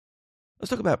Let's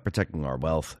talk about protecting our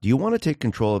wealth. Do you want to take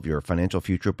control of your financial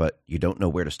future, but you don't know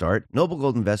where to start? Noble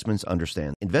Gold Investments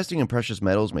understands. Investing in precious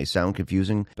metals may sound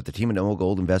confusing, but the team at Noble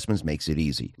Gold Investments makes it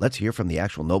easy. Let's hear from the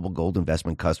actual Noble Gold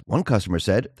Investment customer. One customer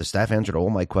said, the staff answered all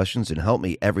my questions and helped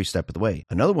me every step of the way.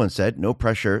 Another one said, no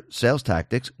pressure, sales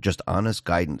tactics, just honest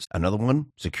guidance. Another one,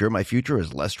 secure my future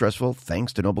is less stressful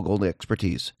thanks to Noble Gold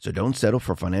expertise. So don't settle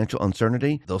for financial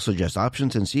uncertainty. They'll suggest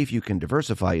options and see if you can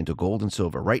diversify into gold and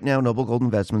silver. Right now, Noble Gold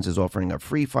Investments is offering a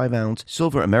free 5-ounce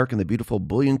silver American the Beautiful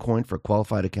bullion coin for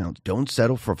qualified accounts. Don't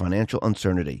settle for financial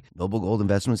uncertainty. Noble Gold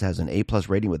Investments has an A+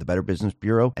 rating with the Better Business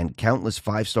Bureau and countless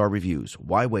 5-star reviews.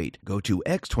 Why wait? Go to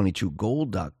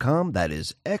x22gold.com. That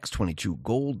is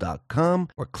x22gold.com,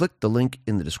 or click the link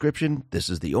in the description. This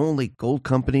is the only gold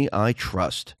company I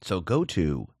trust. So go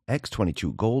to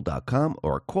x22gold.com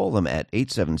or call them at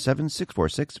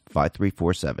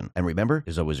 877-646-5347. And remember,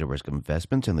 there's always a risk of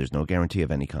investments and there's no guarantee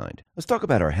of any kind. Let's talk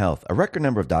about our health. A record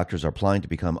number of doctors are applying to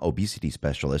become obesity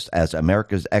specialists as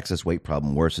America's excess weight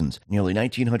problem worsens. Nearly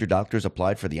 1,900 doctors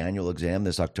applied for the annual exam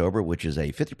this October, which is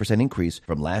a 50% increase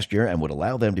from last year and would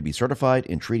allow them to be certified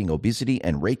in treating obesity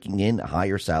and raking in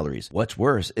higher salaries. What's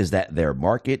worse is that their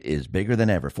market is bigger than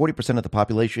ever. 40% of the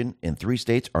population in 3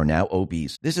 states are now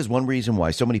obese. This is one reason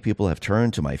why so many people have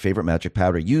turned to my favorite magic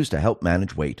powder used to help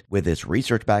manage weight. With its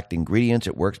research-backed ingredients,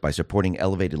 it works by supporting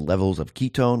elevated levels of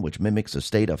ketone, which mimics a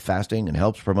state of fasting and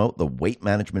helps promote the weight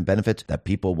management benefits that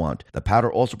people want. The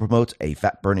powder also promotes a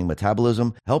fat-burning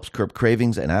metabolism, helps curb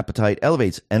cravings and appetite,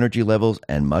 elevates energy levels,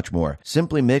 and much more.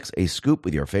 Simply mix a scoop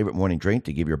with your favorite morning drink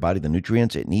to give your body the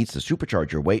nutrients it needs to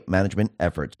supercharge your weight management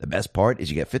efforts. The best part is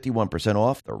you get 51%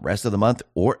 off the rest of the month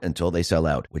or until they sell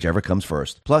out, whichever comes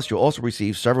first. Plus, you'll also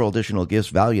receive several additional gifts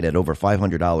valued at over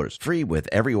 $500, free with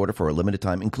every order for a limited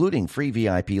time, including free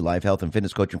VIP live health and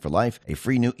fitness coaching for life, a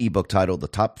free new ebook titled The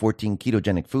Top 14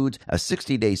 Ketogenic Foods, a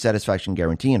 60-day satisfaction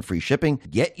guarantee, and free shipping.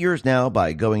 Get yours now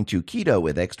by going to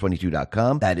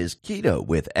ketowithx22.com. That is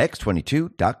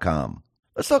ketowithx22.com.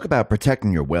 Let's talk about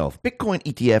protecting your wealth. Bitcoin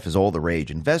ETF is all the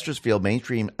rage. Investors feel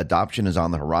mainstream adoption is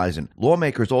on the horizon.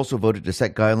 Lawmakers also voted to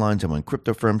set guidelines on when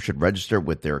crypto firms should register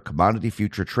with their Commodity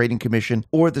Future Trading Commission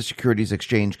or the Securities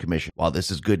Exchange Commission. While this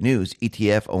is good news,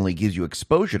 ETF only gives you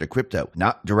exposure to crypto,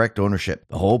 not direct ownership.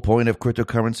 The whole point of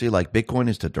cryptocurrency like Bitcoin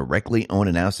is to directly own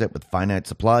an asset with finite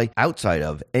supply outside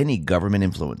of any government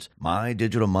influence. My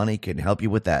Digital Money can help you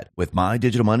with that. With My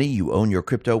Digital Money, you own your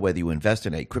crypto whether you invest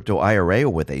in a crypto IRA or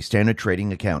with a standard trading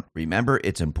account. Remember,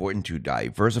 it's important to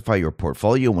diversify your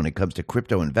portfolio when it comes to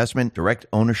crypto investment. Direct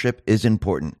ownership is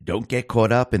important. Don't get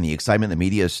caught up in the excitement the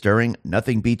media is stirring.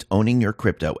 Nothing beats owning your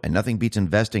crypto, and nothing beats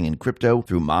investing in crypto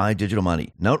through My Digital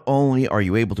Money. Not only are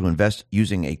you able to invest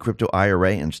using a crypto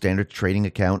IRA and standard trading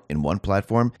account in one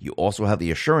platform, you also have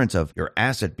the assurance of your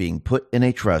asset being put in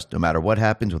a trust. No matter what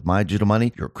happens with My Digital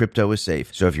Money, your crypto is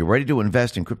safe. So if you're ready to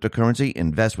invest in cryptocurrency,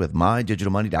 invest with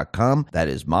MyDigitalMoney.com. That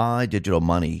is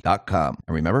MyDigitalMoney.com.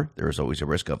 And remember, there is always a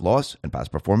risk of loss, and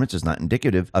past performance is not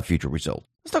indicative of future results.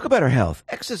 Let's talk about our health.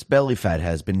 Excess belly fat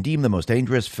has been deemed the most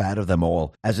dangerous fat of them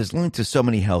all, as it's linked to so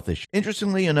many health issues.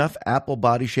 Interestingly enough, apple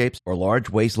body shapes or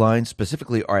large waistlines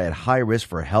specifically are at high risk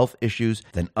for health issues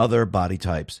than other body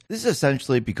types. This is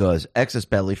essentially because excess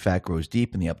belly fat grows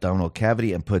deep in the abdominal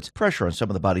cavity and puts pressure on some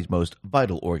of the body's most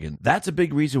vital organs. That's a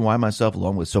big reason why myself,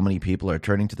 along with so many people, are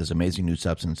turning to this amazing new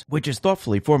substance, which is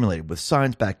thoughtfully formulated with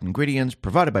science-backed ingredients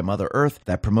provided by Mother Earth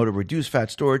that promote a reduced fat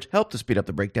storage, help to speed up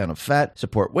the breakdown of fat,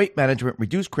 support weight management,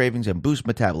 reduce cravings, and boost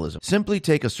metabolism. Simply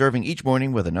take a serving each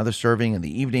morning with another serving in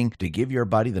the evening to give your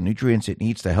body the nutrients it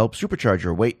needs to help supercharge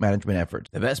your weight management efforts.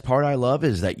 The best part I love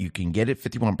is that you can get it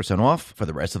 51% off for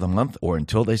the rest of the month or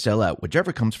until they sell out,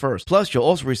 whichever comes first. Plus, you'll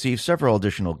also receive several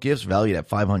additional gifts valued at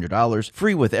 $500,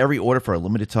 free with every order for a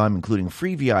limited time, including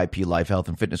free VIP life health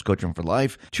and fitness coaching for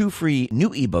life, 2 free new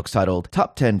ebooks titled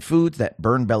Top 10 Foods That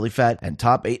Burn Belly Fat and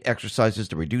Top 8 Exercises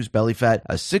to Reduce Belly Fat,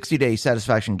 a 60-day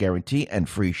satisfaction guarantee, and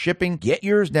free shipping. Get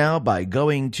yours now by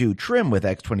going to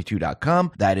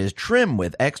trimwithx22.com. That is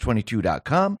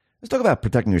trimwithx22.com. Let's talk about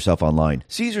protecting yourself online.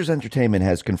 Caesars Entertainment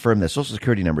has confirmed that Social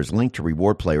Security numbers linked to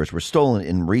reward players were stolen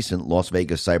in recent Las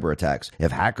Vegas cyber attacks.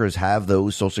 If hackers have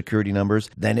those Social Security numbers,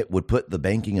 then it would put the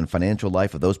banking and financial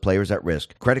life of those players at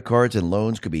risk. Credit cards and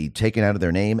loans could be taken out of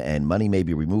their name, and money may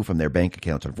be removed from their bank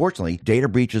accounts. Unfortunately, data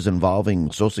breaches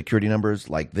involving Social Security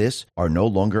numbers like this are no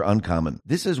longer uncommon.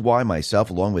 This is why myself,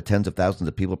 along with tens of thousands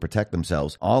of people, protect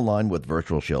themselves online with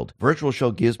Virtual Shield. Virtual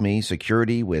Shield gives me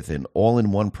security with an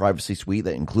all-in-one privacy suite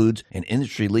that includes includes an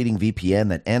industry-leading VPN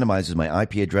that anonymizes my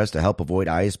IP address to help avoid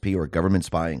ISP or government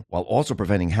spying, while also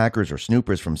preventing hackers or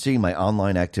snoopers from seeing my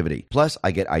online activity. Plus,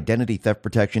 I get identity theft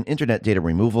protection, internet data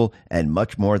removal, and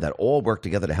much more that all work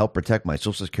together to help protect my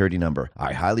social security number.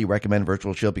 I highly recommend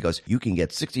Virtual Shield because you can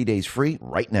get 60 days free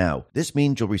right now. This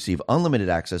means you'll receive unlimited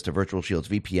access to Virtual Shield's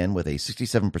VPN with a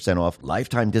 67% off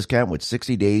lifetime discount with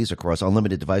 60 days across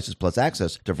unlimited devices plus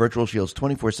access to Virtual Shield's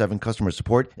 24/7 customer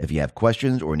support if you have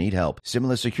questions or need help.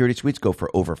 Similar security suites go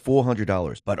for over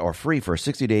 $400, but are free for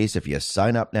 60 days if you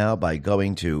sign up now by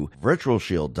going to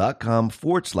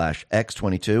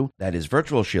virtualshield.com/X22. That is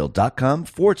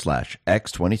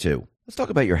virtualshield.com/X22. Let's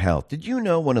talk about your health. Did you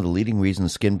know one of the leading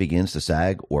reasons skin begins to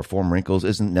sag or form wrinkles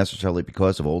isn't necessarily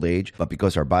because of old age, but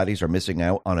because our bodies are missing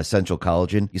out on essential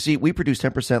collagen? You see, we produce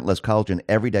 10% less collagen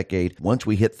every decade once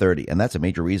we hit 30, and that's a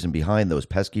major reason behind those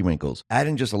pesky wrinkles.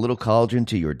 Adding just a little collagen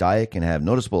to your diet can have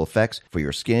noticeable effects for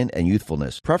your skin and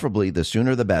youthfulness. Preferably, the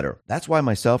sooner the better. That's why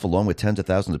myself, along with tens of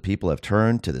thousands of people, have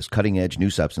turned to this cutting-edge new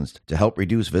substance to help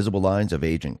reduce visible lines of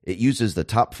aging. It uses the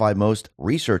top 5 most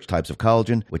researched types of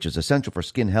collagen, which is essential for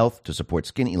skin health to support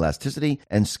skin elasticity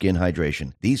and skin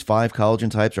hydration. These 5 collagen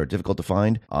types are difficult to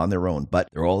find on their own, but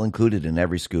they're all included in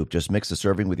every scoop. Just mix a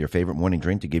serving with your favorite morning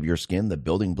drink to give your skin the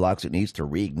building blocks it needs to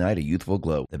reignite a youthful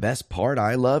glow. The best part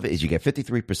I love is you get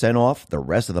 53% off the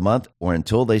rest of the month or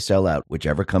until they sell out,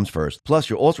 whichever comes first. Plus,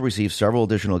 you'll also receive several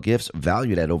additional gifts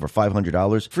valued at over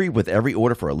 $500 free with every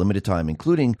order for a limited time,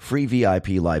 including free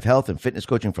VIP live health and fitness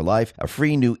coaching for life, a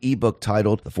free new ebook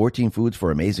titled The 14 Foods for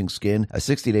Amazing Skin, a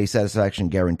 60-day satisfaction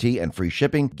guarantee, and free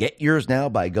shipping. Get yours now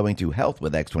by going to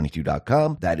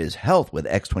healthwithx22.com. That is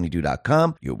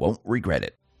healthwithx22.com. You won't regret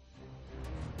it.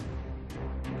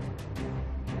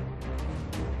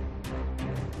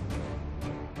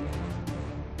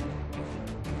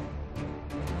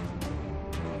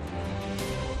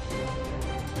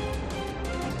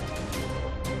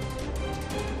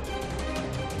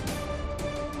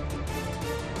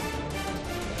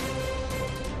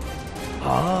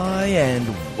 Hi, and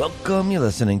welcome. You're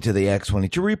listening to the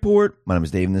X22 Report. My name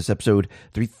is Dave, and this episode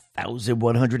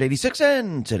 3186,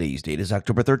 and today's date is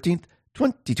October 13th,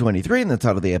 2023, and the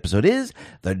title of the episode is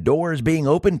The Doors Being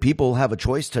Open, People Have a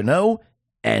Choice to Know,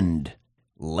 End.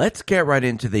 Let's get right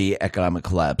into the economic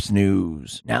collapse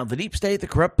news. Now, the deep state, the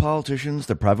corrupt politicians,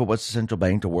 the private West Central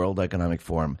Bank, the World Economic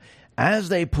Forum, as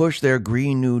they push their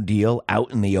Green New Deal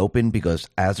out in the open, because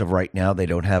as of right now, they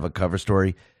don't have a cover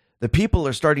story, the people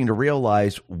are starting to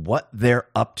realize what they're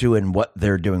up to and what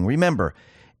they're doing. Remember,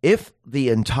 if the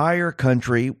entire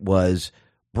country was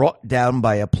brought down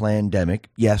by a pandemic,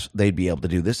 yes, they'd be able to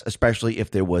do this, especially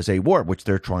if there was a war, which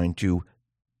they're trying to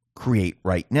create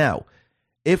right now.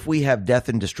 If we have death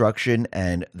and destruction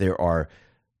and there are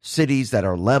cities that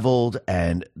are leveled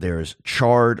and there's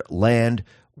charred land,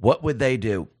 what would they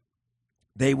do?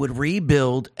 They would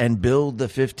rebuild and build the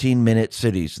 15-minute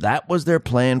cities. That was their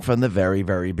plan from the very,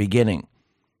 very beginning.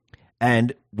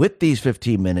 And with these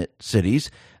 15-minute cities,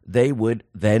 they would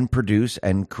then produce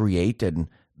and create and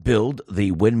build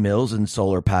the windmills and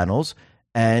solar panels.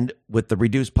 And with the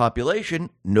reduced population,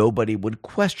 nobody would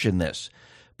question this.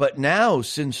 But now,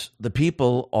 since the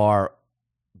people are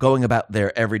going about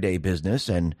their everyday business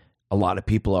and a lot of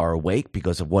people are awake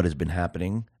because of what has been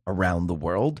happening around the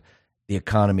world, the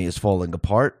economy is falling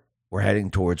apart, we're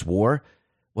heading towards war.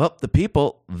 Well, the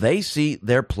people, they see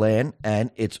their plan,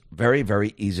 and it's very,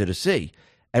 very easy to see.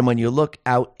 And when you look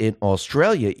out in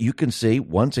Australia, you can see,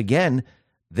 once again,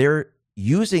 they're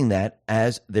using that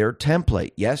as their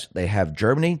template. Yes, they have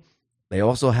Germany. They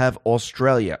also have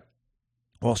Australia.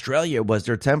 Australia was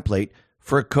their template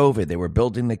for COVID. They were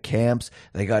building the camps.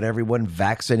 They got everyone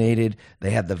vaccinated.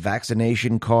 They had the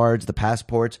vaccination cards, the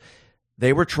passports.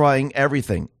 They were trying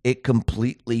everything. It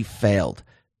completely failed.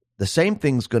 The same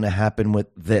thing's going to happen with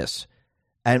this.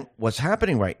 And what's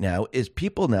happening right now is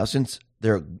people now, since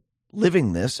they're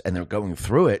living this and they're going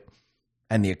through it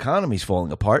and the economy's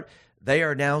falling apart, they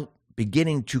are now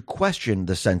beginning to question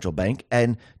the central bank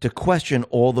and to question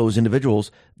all those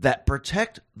individuals that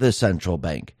protect the central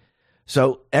bank.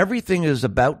 So everything is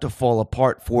about to fall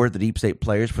apart for the deep state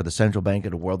players, for the central bank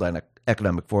and the World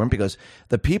Economic Forum, because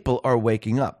the people are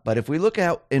waking up. But if we look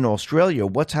out in Australia,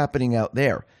 what's happening out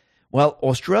there? Well,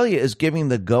 Australia is giving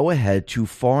the go-ahead to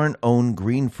foreign-owned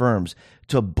green firms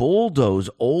to bulldoze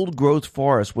old-growth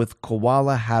forests with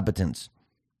koala habitats.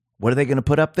 What are they going to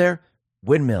put up there?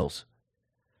 Windmills.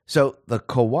 So the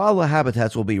koala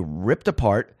habitats will be ripped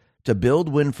apart to build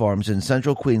wind farms in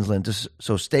central Queensland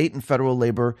so state and federal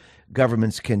labor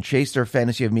governments can chase their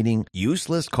fantasy of meeting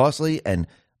useless, costly, and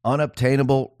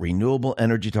unobtainable renewable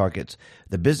energy targets.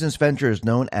 The business venture is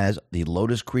known as the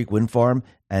Lotus Creek Wind Farm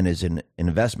and is an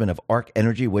investment of Arc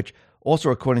Energy, which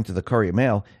also, according to the Courier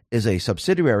Mail, is a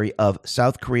subsidiary of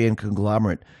South Korean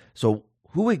conglomerate. So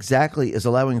who exactly is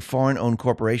allowing foreign-owned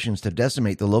corporations to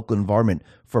decimate the local environment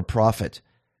for profit?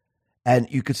 And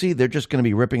you can see they're just going to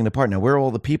be ripping it apart. Now, where are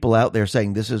all the people out there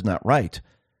saying this is not right?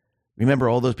 Remember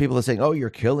all those people that are saying, oh, you're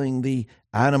killing the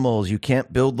animals, you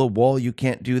can't build the wall, you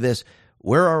can't do this.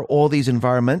 Where are all these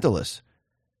environmentalists?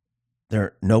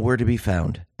 They're nowhere to be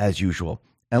found, as usual.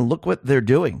 And look what they're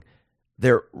doing.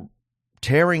 They're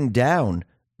tearing down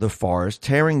the forest,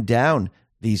 tearing down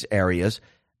these areas,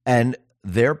 and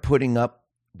they're putting up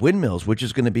windmills, which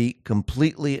is going to be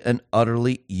completely and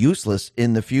utterly useless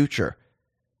in the future.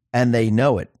 And they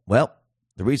know it. Well,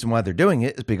 the reason why they're doing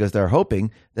it is because they're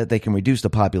hoping that they can reduce the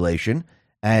population.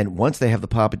 And once they have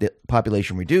the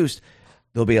population reduced,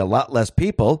 there'll be a lot less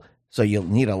people. So you'll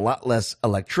need a lot less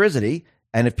electricity.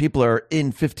 And if people are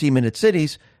in 15-minute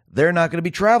cities, they're not going to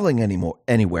be traveling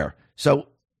anywhere. So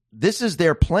this is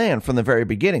their plan from the very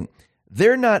beginning.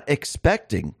 They're not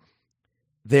expecting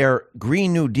their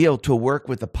Green New Deal to work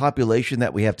with the population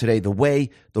that we have today, the way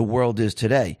the world is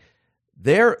today.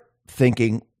 They're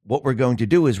thinking what we're going to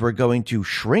do is we're going to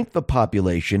shrink the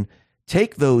population,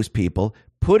 take those people,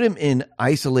 put them in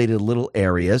isolated little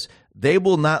areas. They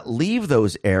will not leave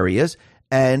those areas.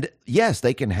 And yes,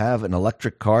 they can have an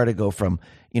electric car to go from,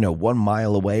 1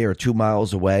 mile away or 2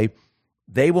 miles away.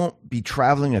 They won't be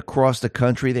traveling across the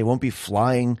country. They won't be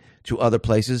flying to other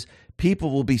places.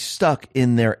 People will be stuck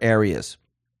in their areas.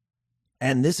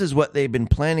 And this is what they've been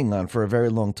planning on for a very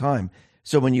long time.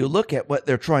 So when you look at what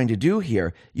they're trying to do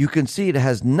here, you can see it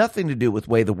has nothing to do with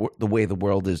the way the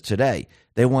world is today.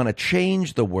 They want to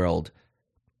change the world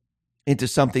into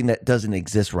something that doesn't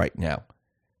exist right now.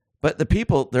 But the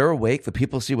people, they're awake. The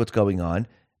people see what's going on.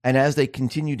 And as they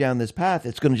continue down this path,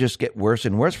 it's going to just get worse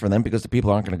and worse for them because the people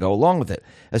aren't going to go along with it,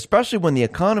 especially when the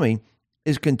economy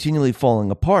is continually falling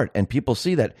apart. And people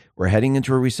see that we're heading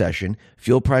into a recession.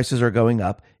 Fuel prices are going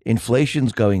up.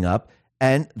 Inflation's going up.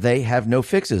 And they have no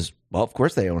fixes. Well, of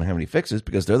course, they don't have any fixes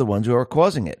because they're the ones who are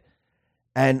causing it.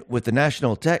 And with the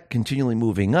national debt continually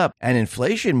moving up and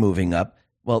inflation moving up,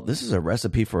 well, this is a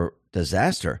recipe for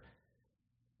disaster.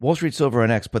 Wall Street Silver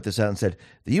on X put this out and said,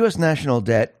 the U.S. national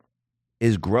debt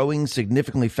is growing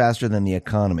significantly faster than the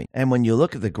economy. And when you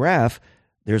look at the graph,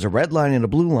 there's a red line and a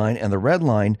blue line, and the red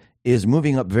line is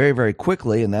moving up very, very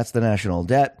quickly, and that's the national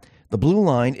debt. The blue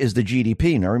line is the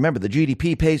GDP. Now, remember, the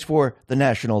GDP pays for the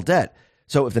national debt.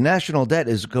 So if the national debt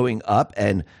is going up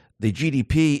and the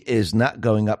GDP is not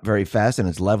going up very fast and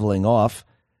it's leveling off,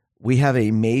 we have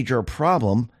a major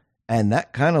problem, and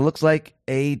that kind of looks like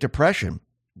a depression.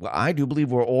 Well, I do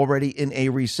believe we're already in a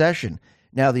recession.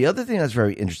 Now, the other thing that's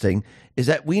very interesting is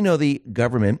that we know the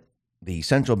government, the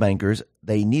central bankers,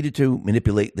 they needed to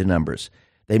manipulate the numbers.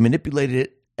 They manipulated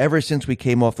it ever since we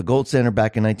came off the gold standard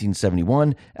back in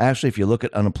 1971. Actually, if you look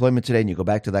at unemployment today and you go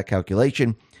back to that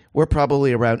calculation, we're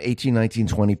probably around 18, 19,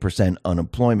 20%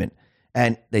 unemployment.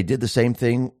 And they did the same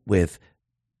thing with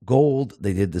gold.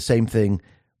 They did the same thing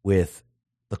with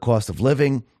the cost of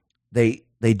living. They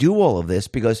do all of this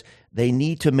because they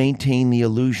need to maintain the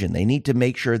illusion. They need to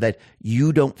make sure that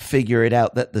you don't figure it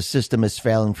out, that the system is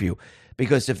failing for you.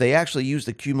 Because if they actually use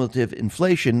the cumulative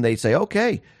inflation, they say,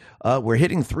 okay, we're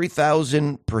hitting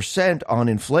 3,000% on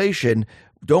inflation.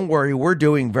 Don't worry, we're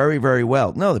doing very, very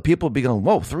well. No, the people will be going,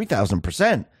 whoa,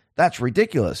 3,000%. That's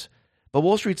ridiculous. But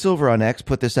Wall Street Silver on X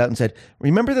put this out and said,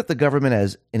 remember that the government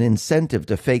has an incentive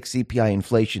to fake CPI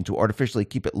inflation to artificially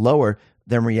keep it lower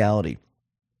than reality.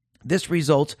 This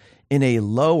results in a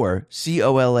lower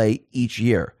COLA each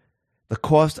year. The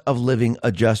cost of living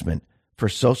adjustment for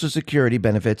Social Security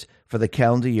benefits for the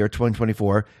calendar year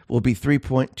 2024 will be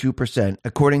 3.2%,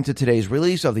 according to today's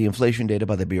release of the inflation data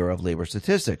by the Bureau of Labor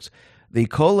Statistics. The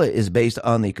COLA is based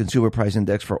on the Consumer Price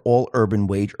Index for all urban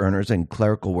wage earners and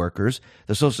clerical workers.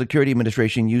 The Social Security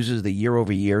Administration uses the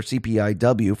year-over-year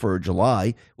CPIW for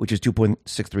July, which is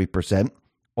 2.63%,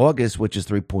 August, which is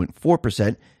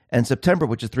 3.4%, and September,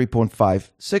 which is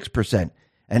 3.56%,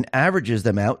 and averages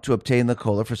them out to obtain the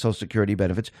COLA for Social Security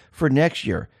benefits for next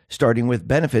year, starting with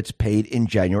benefits paid in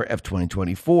January of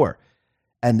 2024.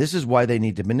 And this is why they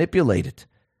need to manipulate it,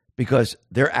 because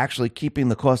they're actually keeping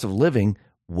the cost of living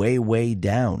way, way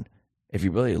down, if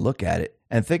you really look at it.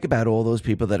 And think about all those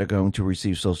people that are going to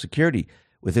receive Social Security.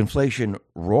 With inflation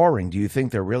roaring, do you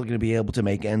think they're really going to be able to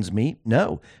make ends meet?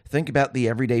 No. Think about the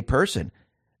everyday person.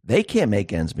 They can't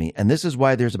make ends meet. And this is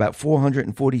why there's about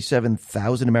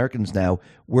 447,000 Americans now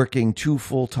working 2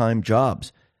 full-time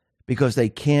jobs, because they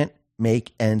can't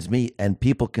make ends meet, and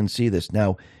people can see this.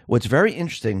 Now, what's very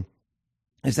interesting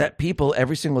is that people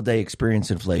every single day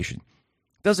experience inflation.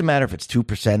 Doesn't matter if it's 2%,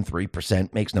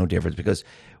 3%, makes no difference, because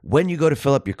when you go to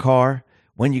fill up your car,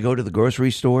 when you go to the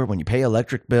grocery store, when you pay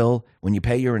electric bill, when you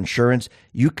pay your insurance,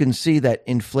 you can see that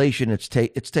inflation, it's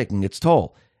taking its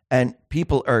toll. And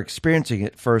people are experiencing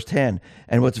it firsthand.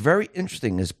 And what's very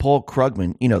interesting is Paul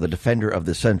Krugman, the defender of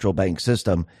the central bank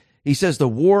system, he says the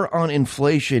war on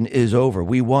inflation is over.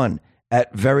 We won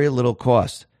at very little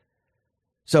cost.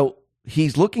 So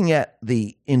he's looking at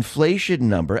the inflation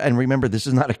number. And remember, this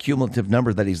is not a cumulative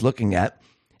number that he's looking at.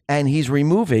 And he's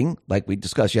removing, like we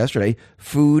discussed yesterday,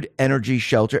 food, energy,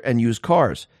 shelter, and used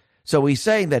cars. So he's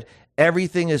saying that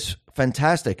everything is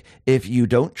fantastic if you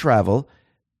don't travel,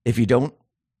 if you don't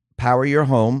power your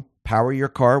home, power your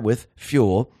car with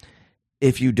fuel,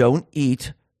 if you don't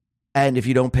eat, and if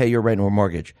you don't pay your rent or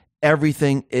mortgage.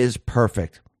 Everything is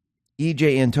perfect.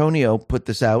 E.J. Antonio put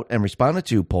this out and responded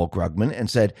to Paul Krugman and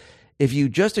said, if you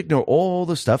just ignore all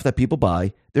the stuff that people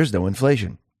buy, there's no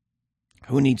inflation.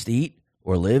 Who needs to eat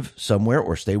or live somewhere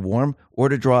or stay warm or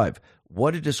to drive?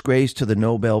 What a disgrace to the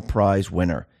Nobel Prize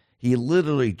winner. He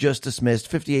literally just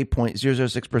dismissed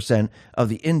 58.006% of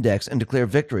the index and declared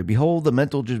victory. Behold the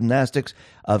mental gymnastics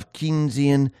of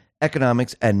Keynesian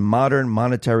economics and modern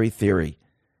monetary theory.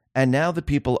 And now the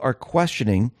people are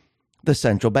questioning the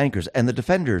central bankers and the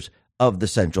defenders of the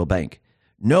central bank.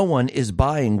 No one is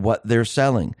buying what they're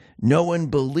selling. No one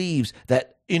believes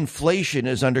that inflation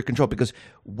is under control, because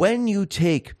when you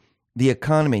take the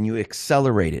economy and you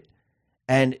accelerate it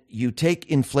and you take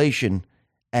inflation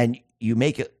and you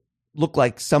make it look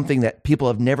like something that people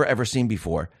have never ever seen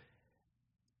before,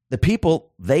 the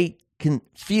people, they can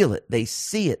feel it, they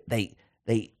see it,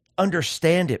 they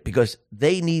understand it, because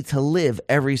they need to live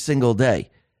every single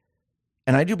day.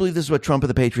 And I do believe this is what Trump and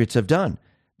the Patriots have done.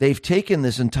 They've taken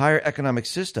this entire economic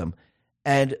system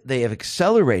and they have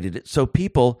accelerated it so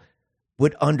people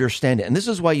would understand it. And this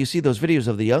is why you see those videos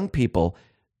of the young people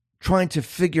trying to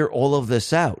figure all of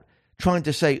this out, trying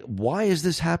to say, why is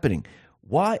this happening?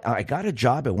 Why? I got a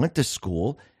job. I went to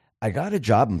school. I got a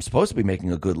job. I'm supposed to be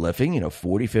making a good living,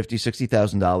 $40,000, $50,000,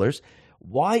 $60,000.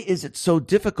 Why is it so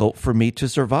difficult for me to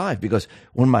survive? Because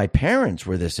when my parents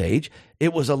were this age,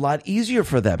 it was a lot easier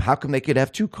for them. How come they could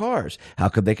have 2 cars? How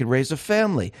come they could raise a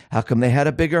family? How come they had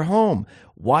a bigger home?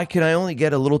 Why can I only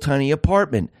get a little tiny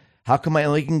apartment? How come I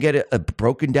only can get a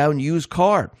broken down used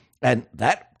car? And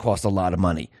that costs a lot of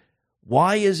money.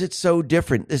 Why is it so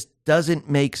different? This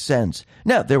doesn't make sense.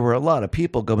 Now, there were a lot of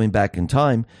people going back in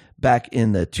time, back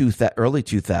in the early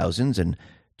 2000s and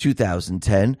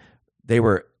 2010. They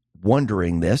were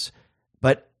wondering this.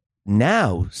 But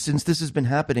now, since this has been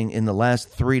happening in the last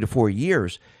 3 to 4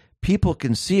 years, people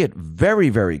can see it very,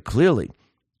 very clearly.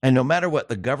 And no matter what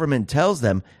the government tells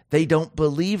them, they don't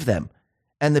believe them.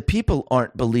 And the people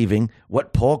aren't believing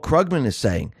what Paul Krugman is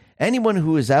saying. Anyone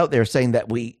who is out there saying that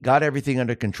we got everything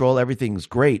under control, everything's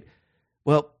great,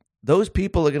 well, those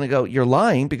people are going to go, you're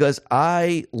lying, because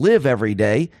I live every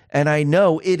day and I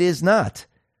know it is not.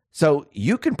 So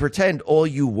you can pretend all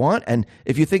you want, and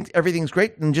if you think everything's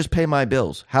great, then just pay my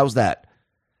bills. How's that?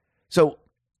 So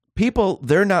people,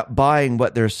 they're not buying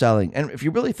what they're selling. And if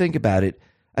you really think about it,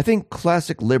 I think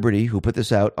Classic Liberty, who put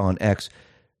this out on X,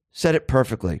 said it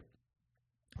perfectly.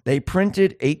 They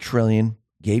printed $8 trillion,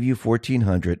 gave you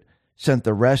 1,400, sent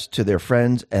the rest to their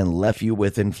friends, and left you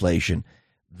with inflation.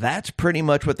 That's pretty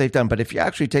much what they've done. But if you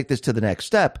actually take this to the next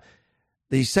step,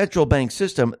 the central bank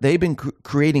system, they've been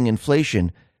creating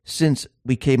inflation since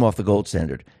we came off the gold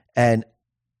standard. And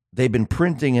they've been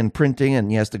printing and printing,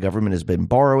 and yes, the government has been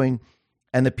borrowing,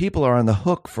 and the people are on the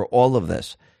hook for all of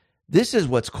this. This is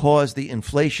what's caused the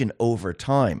inflation over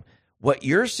time. What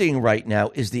you're seeing right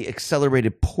now is the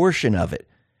accelerated portion of it.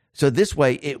 So this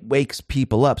way, it wakes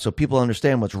people up so people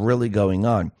understand what's really going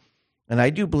on. And I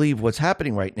do believe what's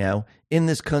happening right now in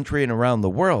this country and around the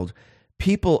world,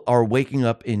 people are waking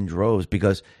up in droves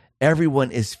because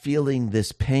everyone is feeling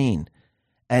this pain.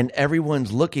 And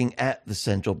everyone's looking at the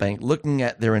central bank, looking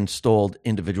at their installed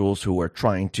individuals who are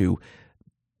trying to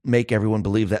make everyone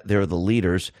believe that they're the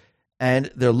leaders. And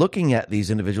they're looking at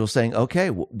these individuals saying, okay,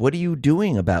 what are you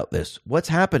doing about this? What's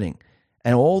happening?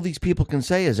 And all these people can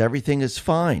say is everything is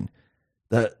fine.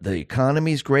 The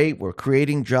economy's great. We're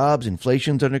creating jobs.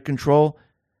 Inflation's under control.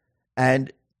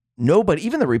 And nobody,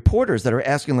 even the reporters that are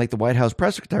asking, like the White House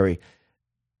press secretary,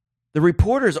 the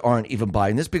reporters aren't even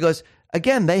buying this because,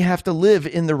 again, they have to live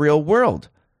in the real world.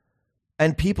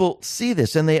 And people see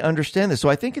this and they understand this. So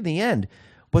I think in the end,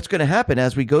 what's going to happen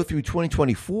as we go through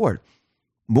 2024,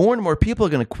 more and more people are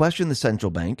going to question the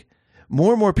central bank.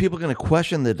 more and more people are going to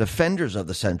question the defenders of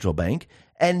the central bank,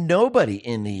 and nobody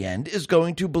in the end is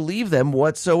going to believe them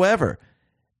whatsoever.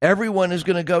 Everyone is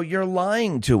going to go, you're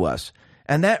lying to us.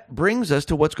 And that brings us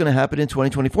to what's going to happen in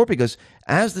 2024, because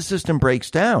as the system breaks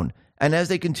down and as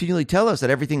they continually tell us that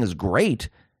everything is great,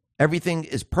 everything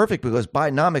is perfect because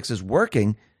Bidenomics is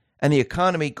working and the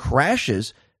economy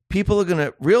crashes, people are going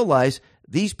to realize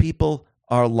these people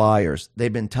are liars.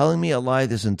 They've been telling me a lie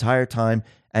this entire time,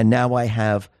 and now I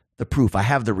have the proof. I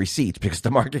have the receipts because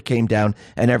the market came down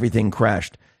and everything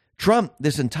crashed. Trump,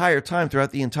 this entire time,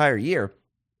 throughout the entire year,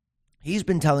 he's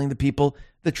been telling the people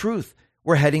the truth.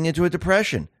 We're heading into a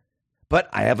depression, but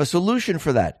I have a solution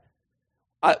for that.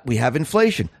 We have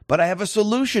inflation, but I have a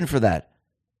solution for that.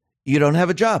 You don't have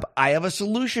a job. I have a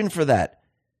solution for that.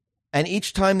 And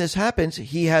each time this happens,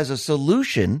 he has a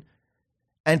solution,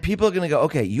 and people are going to go,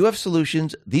 okay, you have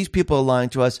solutions. These people are lying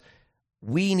to us.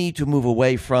 We need to move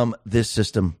away from this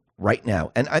system right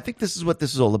now. And I think this is what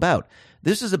this is all about.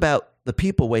 This is about the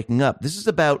people waking up. This is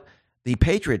about the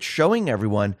patriots showing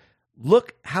everyone,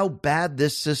 look how bad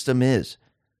this system is.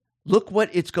 Look what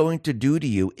it's going to do to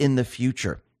you in the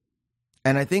future.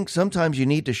 And I think sometimes you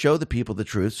need to show the people the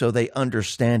truth so they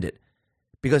understand it.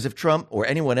 Because if Trump or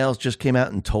anyone else just came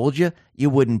out and told you, you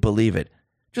wouldn't believe it.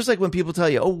 Just like when people tell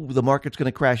you, oh, the market's going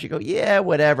to crash, you go, yeah,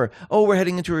 whatever. Oh, we're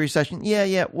heading into a recession.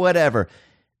 Yeah, whatever.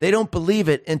 They don't believe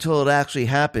it until it actually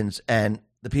happens, and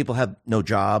the people have no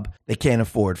job. They can't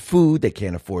afford food. They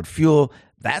can't afford fuel.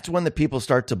 That's when the people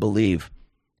start to believe.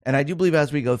 And I do believe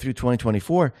as we go through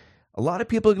 2024, a lot of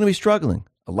people are going to be struggling.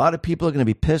 A lot of people are going to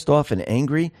be pissed off and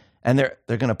angry, and they're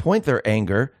going to point their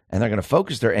anger and they're going to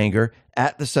focus their anger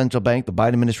at the central bank, the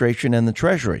Biden administration, and the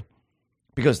Treasury,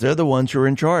 because they're the ones who are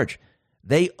in charge.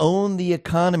 They own the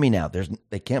economy now.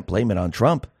 They can't blame it on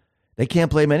Trump. They can't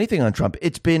blame anything on Trump.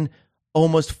 It's been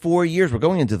almost 4 years. We're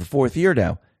going into the fourth year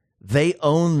now. They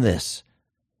own this.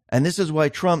 And this is why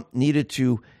Trump needed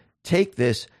to take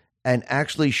this and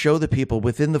actually show the people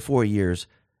within the 4 years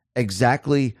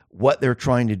exactly what they're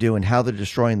trying to do and how they're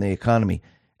destroying the economy.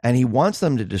 And he wants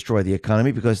them to destroy the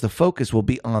economy because the focus will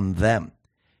be on them.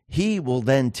 He will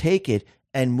then take it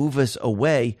and move us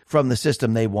away from the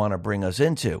system they want to bring us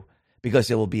into, because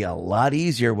it will be a lot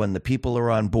easier when the people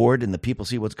are on board and the people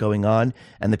see what's going on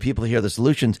and the people hear the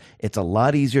solutions. It's a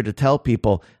lot easier to tell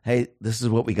people, hey, this is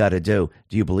what we got to do.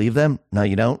 Do you believe them? No,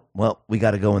 you don't? Well, we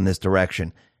got to go in this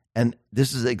direction. And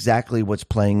this is exactly what's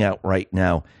playing out right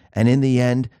now. And in the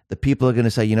end, the people are going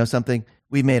to say, you know something?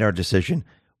 We made our decision.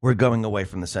 We're going away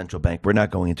from the central bank. We're not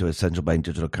going into a central bank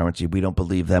digital currency. We don't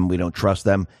believe them. We don't trust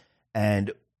them.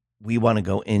 And we want to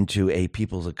go into a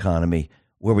people's economy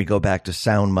where we go back to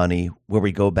sound money, where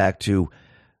we go back to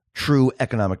true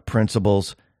economic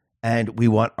principles, and we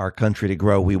want our country to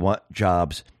grow. We want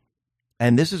jobs.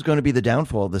 And this is going to be the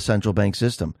downfall of the central bank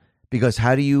system, because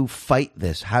how do you fight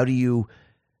this? How do you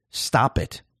stop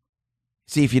it?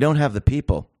 See, if you don't have the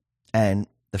people and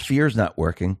the fear's not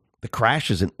working, the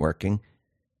crash isn't working,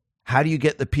 how do you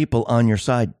get the people on your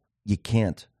side? You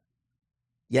can't.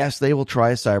 Yes, they will try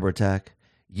a cyber attack.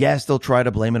 Yes, they'll try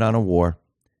to blame it on a war.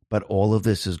 But all of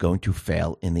this is going to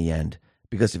fail in the end.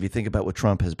 Because if you think about what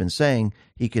Trump has been saying,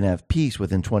 he can have peace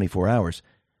within 24 hours.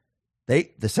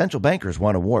 The central bankers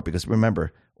want a war, because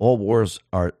remember, all wars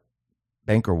are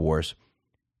banker wars.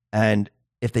 And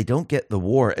if they don't get the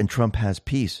war and Trump has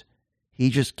peace, he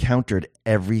just countered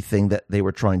everything that they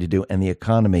were trying to do, and the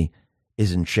economy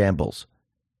is in shambles.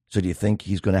 So do you think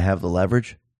he's going to have the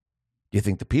leverage? Do you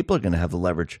think the people are going to have the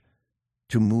leverage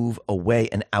to move away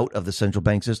and out of the central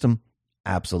bank system?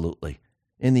 Absolutely.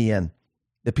 In the end,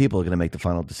 the people are going to make the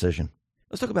final decision.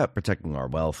 Let's talk about protecting our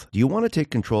wealth. Do you want to take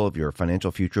control of your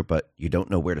financial future, but you don't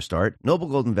know where to start? Noble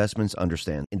Gold Investments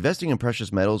understands. Investing in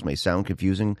precious metals may sound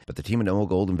confusing, but the team at Noble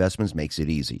Gold Investments makes it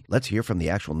easy. Let's hear from the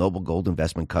actual Noble Gold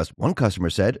Investment customer. One customer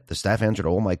said, the staff answered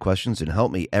all my questions and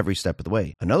helped me every step of the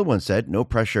way. Another one said, no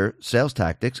pressure, sales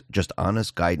tactics, just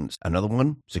honest guidance. Another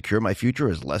one, secure my future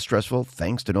is less stressful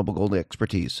thanks to Noble Gold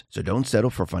expertise. So don't settle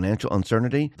for financial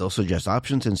uncertainty. They'll suggest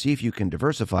options and see if you can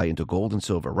diversify into gold and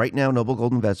silver. Right now, Noble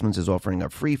Gold Investments is offering a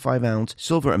free 5-ounce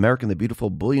silver American the Beautiful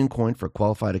bullion coin for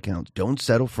qualified accounts. Don't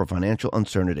settle for financial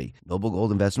uncertainty. Noble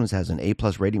Gold Investments has an A+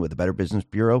 rating with the Better Business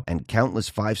Bureau and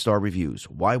countless 5-star reviews.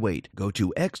 Why wait? Go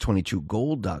to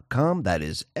x22gold.com. That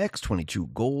is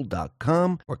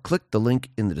x22gold.com, or click the link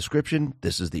in the description.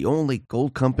 This is the only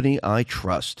gold company I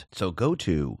trust. So go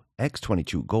to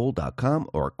x22gold.com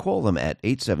or call them at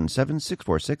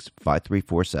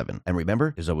 877-646-5347. And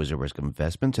remember, there's always a risk of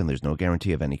investments and there's no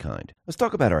guarantee of any kind. Let's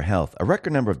talk about our health. A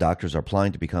record number of doctors are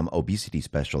applying to become obesity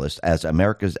specialists as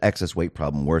America's excess weight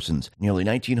problem worsens. Nearly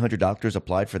 1,900 doctors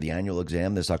applied for the annual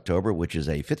exam this October, which is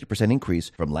a 50%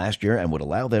 increase from last year and would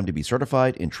allow them to be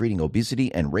certified in treating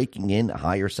obesity and raking in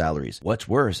higher salaries. What's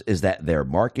worse is that their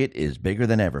market is bigger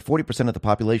than ever. 40% of the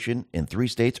population in 3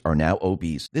 states are now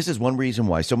obese. This is one reason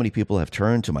why so many people have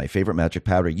turned to my favorite magic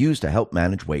powder used to help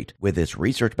manage weight. With its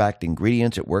research-backed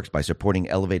ingredients, it works by supporting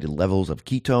elevated levels of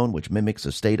ketone, which mimics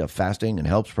a state of fasting and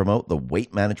helps promote the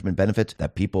weight management benefits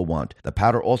that people want. The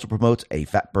powder also promotes a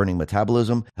fat-burning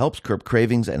metabolism, helps curb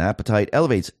cravings and appetite,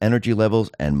 elevates energy levels,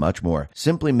 and much more.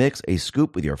 Simply mix a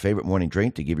scoop with your favorite morning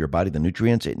drink to give your body the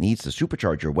nutrients it needs to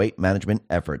supercharge your weight management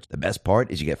efforts. The best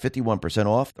part is you get 51%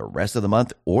 off the rest of the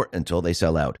month or until they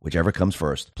sell out, whichever comes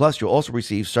first. Plus, you'll also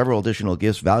receive several additional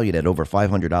gifts valued at over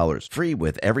 $500, free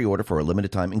with every order for a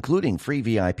limited time, including free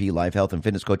VIP live health and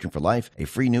fitness coaching for life, a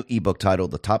free new ebook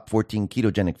titled The Top 14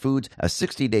 Ketogenic Foods, a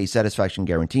 60-day satisfaction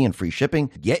guarantee, and free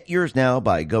shipping. Get yours now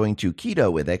by going to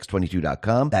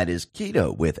ketowithx22.com. That is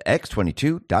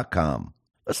ketowithx22.com.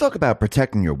 Let's talk about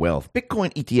protecting your wealth.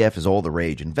 Bitcoin ETF is all the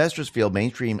rage. Investors feel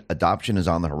mainstream adoption is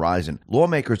on the horizon.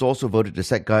 Lawmakers also voted to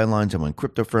set guidelines on when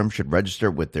crypto firms should register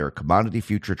with their Commodity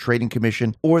Future Trading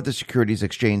Commission or the Securities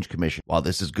Exchange Commission. While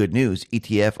this is good news,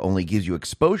 ETF only gives you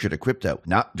exposure to crypto,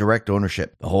 not direct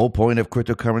ownership. The whole point of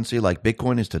cryptocurrency like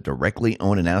Bitcoin is to directly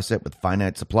own an asset with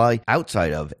finite supply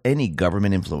outside of any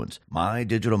government influence. My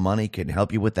Digital Money can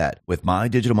help you with that. With My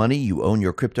Digital Money, you own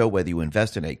your crypto whether you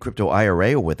invest in a crypto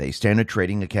IRA or with a standard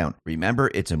trading account. Remember,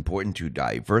 it's important to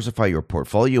diversify your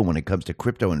portfolio when it comes to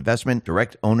crypto investment.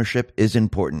 Direct ownership is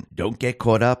important. Don't get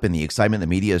caught up in the excitement the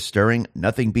media is stirring.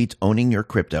 Nothing beats owning your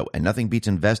crypto, and nothing beats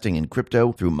investing in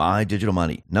crypto through My Digital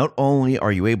Money. Not only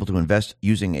are you able to invest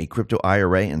using a crypto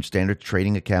IRA and standard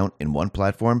trading account in one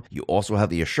platform, you also have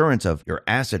the assurance of your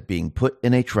asset being put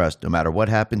in a trust. No matter what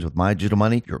happens with My Digital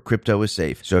Money, your crypto is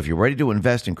safe. So if you're ready to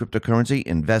invest in cryptocurrency,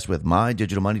 invest with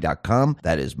MyDigitalMoney.com.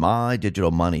 That is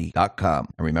MyDigitalMoney.com.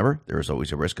 And remember, there is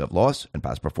always a risk of loss, and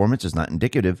past performance is not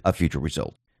indicative of future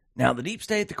results. Now, the deep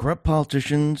state, the corrupt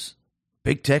politicians,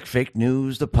 big tech, fake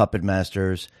news, the puppet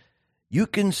masters, you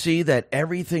can see that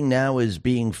everything now is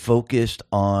being focused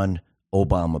on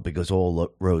Obama because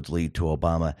all roads lead to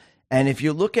Obama. And if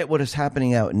you look at what is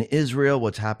happening out in Israel,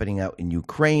 what's happening out in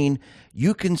Ukraine,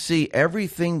 you can see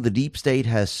everything the deep state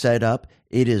has set up,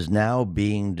 it is now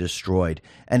being destroyed.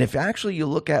 And if actually you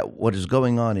look at what is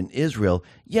going on in Israel,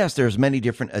 yes, there's many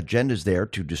different agendas there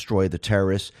to destroy the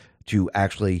terrorists, to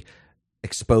actually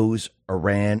expose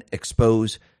Iran,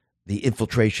 expose the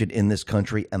infiltration in this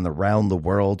country and around the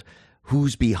world,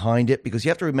 who's behind it. Because you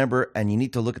have to remember, and you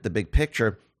need to look at the big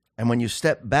picture, and when you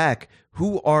step back,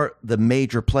 who are the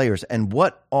major players and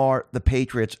what are the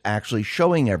patriots actually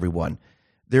showing everyone?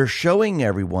 They're showing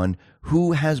everyone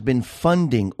who has been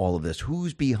funding all of this,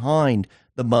 who's behind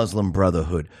the Muslim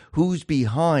Brotherhood, who's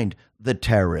behind the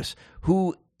terrorists,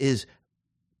 who is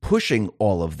pushing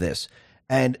all of this.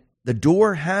 And the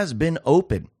door has been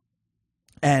open,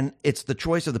 and it's the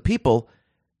choice of the people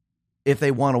if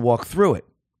they want to walk through it.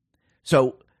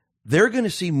 So they're going to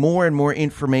see more and more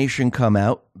information come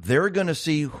out. They're going to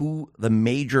see who the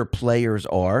major players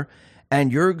are,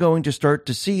 and you're going to start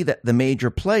to see that the major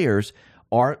players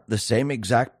are the same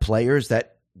exact players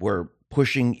that were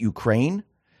pushing Ukraine,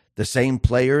 the same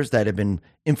players that have been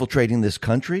infiltrating this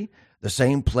country, the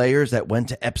same players that went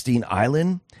to Epstein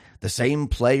Island, the same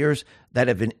players that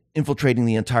have been infiltrating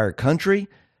the entire country,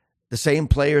 the same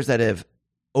players that have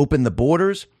opened the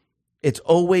borders. It's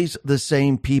always the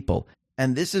same people.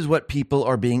 And this is what people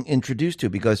are being introduced to,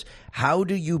 because how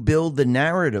do you build the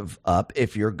narrative up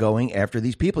if you're going after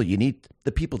these people? You need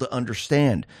the people to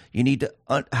understand. You need to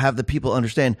have the people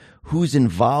understand who's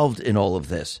involved in all of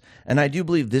this. And I do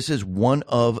believe this is one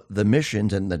of the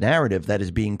missions and the narrative that is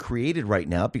being created right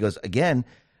now, because, again,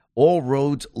 all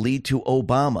roads lead to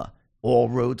Obama. All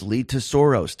roads lead to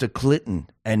Soros, to Clinton,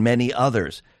 and many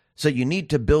others. So you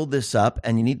need to build this up,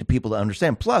 and you need the people to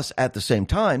understand. Plus, at the same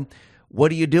time,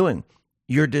 what are you doing?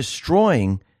 You're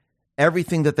destroying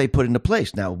everything that they put into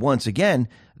place. Now, once again,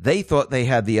 they thought they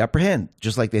had the upper hand,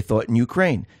 just like they thought in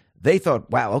Ukraine. They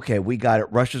thought, wow, okay, we got it.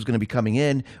 Russia's going to be coming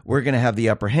in. We're going to have the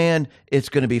upper hand. It's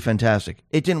going to be fantastic.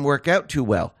 It didn't work out too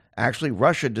well. Actually,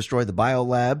 Russia destroyed the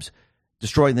biolabs,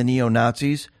 destroyed the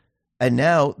neo-Nazis, and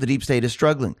now the deep state is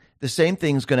struggling. The same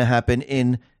thing is going to happen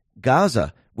in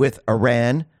Gaza with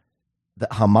Iran, the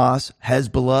Hamas,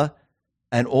 Hezbollah,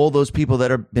 and all those people that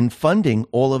have been funding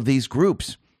all of these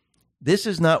groups. This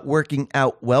is not working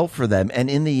out well for them. And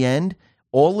in the end,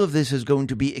 all of this is going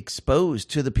to be exposed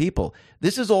to the people.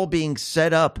 This is all being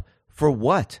set up for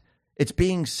what? It's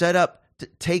being set up to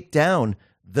take down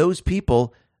those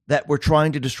people that were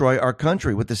trying to destroy our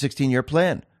country with the 16-year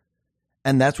plan.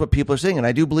 And that's what people are saying. And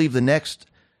I do believe the next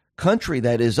country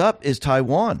that is up is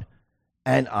Taiwan.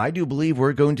 And I do believe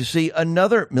we're going to see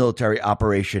another military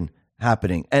operation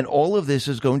happening. And all of this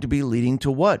is going to be leading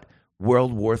to what?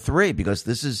 World War III, because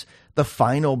this is the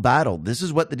final battle. This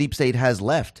is what the deep state has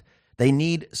left. They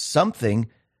need something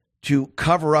to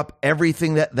cover up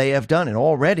everything that they have done. And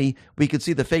already we could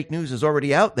see the fake news is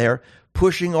already out there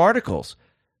pushing articles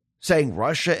saying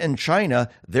Russia and China,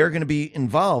 they're going to be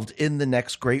involved in the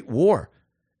next great war.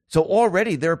 So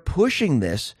already they're pushing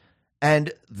this,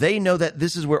 and they know that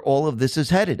this is where all of this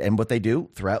is headed. And what they do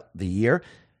throughout the year,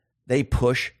 they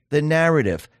push the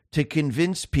narrative to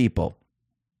convince people.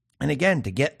 And again,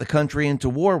 to get the country into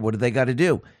war, what do they got to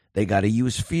do? They got to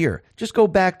use fear. Just go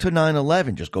back to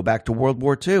 9/11. Just go back to World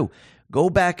War II.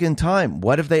 Go back in time.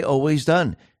 What have they always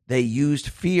done? They used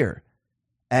fear.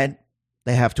 And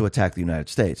they have to attack the United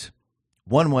States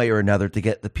one way or another to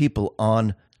get the people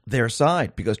on their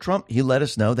side. Because Trump, he let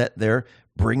us know that they're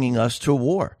bringing us to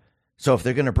war. So if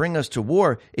they're going to bring us to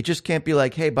war, it just can't be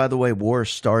like, hey, by the way, war is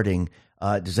starting.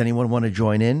 Does anyone want to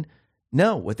join in?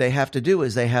 No, what they have to do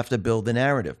is they have to build the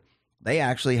narrative. They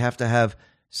actually have to have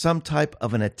some type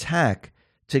of an attack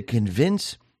to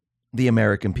convince the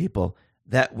American people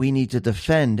that we need to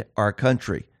defend our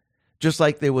country. Just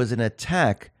like there was an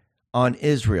attack on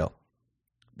Israel.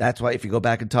 That's why if you go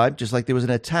back in time, just like there was an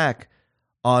attack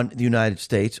on the United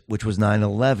States, which was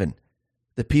 9/11,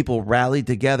 the people rallied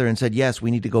together and said, yes,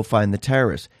 we need to go find the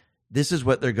terrorists. This is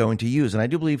what they're going to use. And I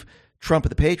do believe Trump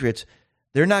and the Patriots,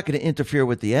 they're not going to interfere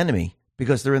with the enemy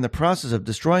because they're in the process of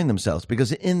destroying themselves.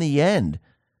 Because in the end,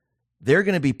 they're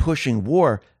going to be pushing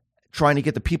war, trying to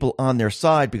get the people on their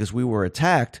side because we were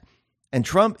attacked. And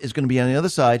Trump is going to be on the other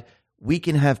side. We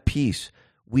can have peace.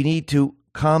 We need to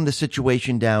calm the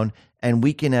situation down and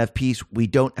we can have peace. We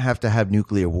don't have to have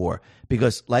nuclear war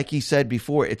because, like he said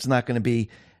before, it's not going to be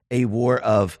a war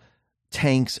of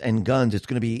tanks and guns. It's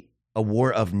going to be a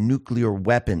war of nuclear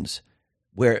weapons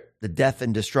where the death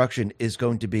and destruction is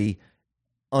going to be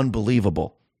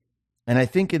unbelievable. And I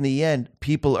think in the end,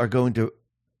 people are going to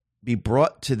be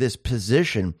brought to this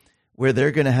position where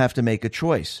they're going to have to make a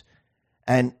choice.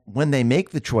 And when they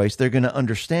make the choice, they're going to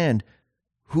understand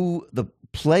who the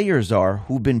players are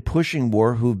who've been pushing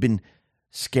war, who've been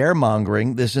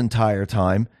scaremongering this entire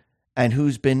time, and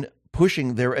who's been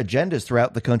pushing their agendas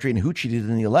throughout the country and who cheated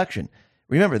in the election.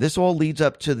 Remember, this all leads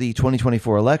up to the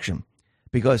 2024 election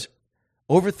because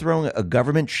overthrowing a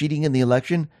government, cheating in the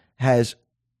election has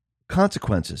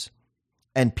consequences.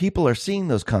 And people are seeing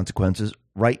those consequences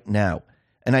right now.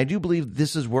 And I do believe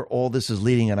this is where all this is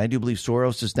leading. And I do believe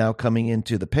Soros is now coming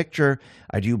into the picture.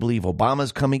 I do believe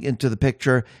Obama's coming into the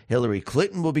picture. Hillary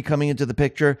Clinton will be coming into the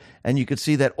picture. And you can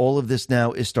see that all of this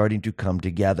now is starting to come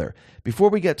together. Before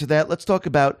we get to that, let's talk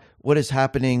about what is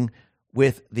happening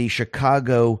with the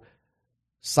Chicago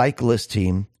cyclist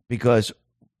team, because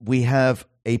we have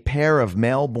a pair of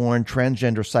male-born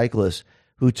transgender cyclists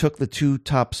who took the 2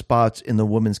 top spots in the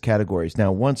women's categories.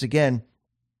 Now, once again,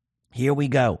 here we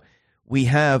go. We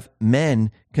have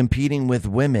men competing with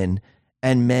women,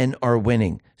 and men are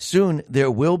winning. Soon,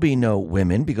 there will be no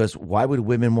women, because why would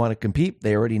women want to compete?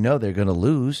 They already know they're going to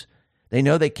lose. They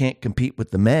know they can't compete with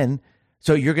the men.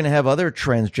 So you're going to have other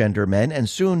transgender men, and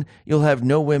soon you'll have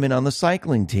no women on the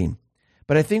cycling team.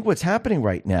 But I think what's happening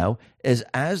right now is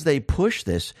as they push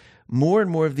this, more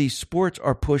and more of these sports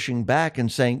are pushing back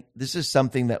and saying, this is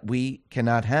something that we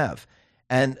cannot have.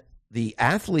 And the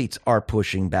athletes are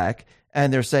pushing back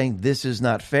and they're saying this is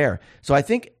not fair. So I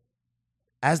think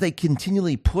as they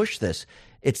continually push this,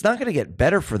 it's not going to get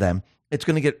better for them. It's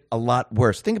going to get a lot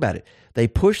worse. Think about it. They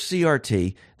push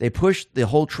CRT. They push the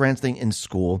whole trans thing in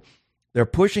school. They're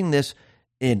pushing this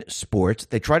in sports.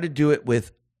 They try to do it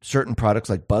with certain products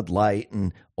like Bud Light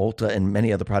and Ulta and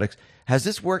many other products. Has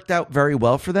this worked out very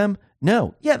well for them?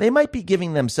 No. Yeah, they might be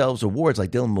giving themselves awards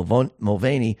like Dylan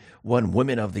Mulvaney won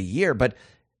Women of the Year, but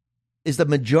is the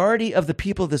majority of the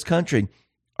people of this country,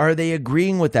 are they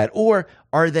agreeing with that? Or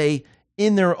are they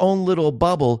in their own little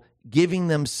bubble giving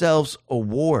themselves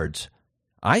awards?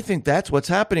 I think that's what's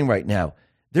happening right now.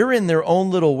 They're in their own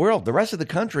little world. The rest of the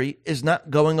country is not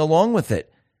going along with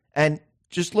it. And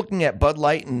just looking at Bud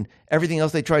Light and everything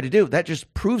else they try to do, that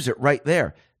just proves it right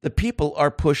there. The people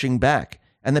are pushing back,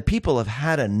 and the people have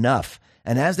had enough.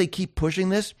 And as they keep pushing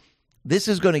this, this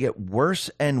is going to get worse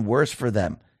and worse for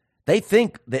them. They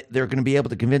think that they're going to be able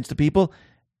to convince the people.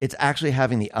 It's actually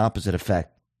having the opposite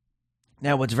effect.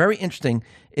 Now, what's very interesting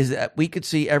is that we could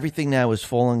see everything now is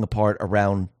falling apart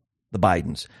around the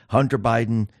Bidens, Hunter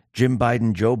Biden, Jim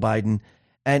Biden, Joe Biden.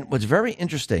 And what's very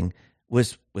interesting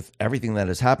was with everything that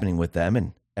is happening with them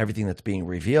and everything that's being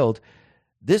revealed,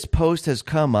 this post has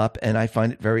come up, and I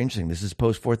find it very interesting. This is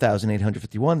post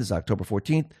 4,851. This is October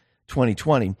 14th,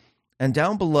 2020. And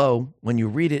down below, when you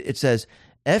read it, it says,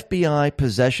 FBI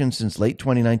possession since late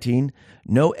 2019,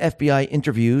 no FBI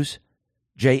interviews,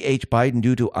 J.H. Biden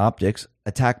due to optics,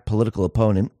 attack political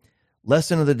opponent.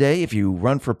 Lesson of the day, if you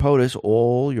run for POTUS,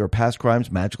 all your past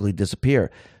crimes magically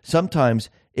disappear. Sometimes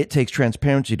it takes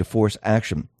transparency to force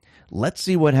action. Let's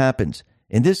see what happens.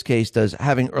 In this case, does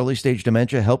having early stage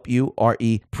dementia help you,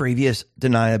 re previous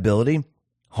deniability,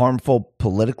 harmful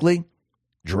politically,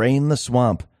 drain the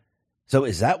swamp? So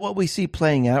is that what we see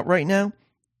playing out right now?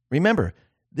 Remember,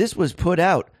 this was put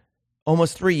out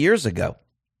almost 3 years ago.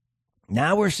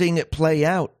 Now we're seeing it play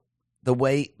out the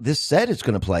way this said it's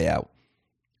going to play out.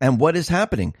 And what is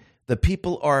happening? The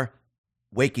people are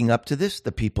waking up to this.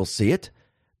 The people see it.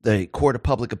 The court of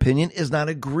public opinion is not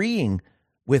agreeing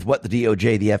with what the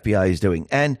DOJ, the FBI is doing.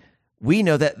 And we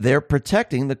know that they're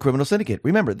protecting the criminal syndicate.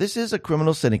 Remember, this is a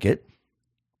criminal syndicate.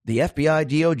 The FBI,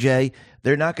 DOJ,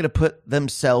 they're not going to put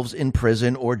themselves in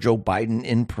prison or Joe Biden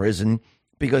in prison,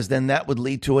 because then that would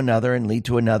lead to another and lead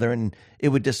to another, and it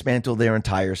would dismantle their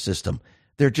entire system.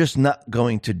 They're just not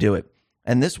going to do it.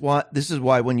 And this is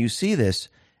why when you see this,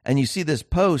 and you see this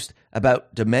post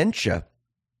about dementia,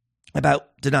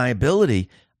 about deniability,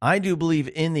 I do believe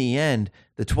in the end,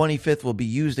 the 25th will be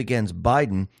used against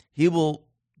Biden. He will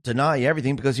deny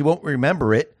everything because he won't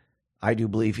remember it. I do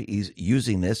believe he's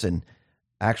using this and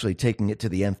actually taking it to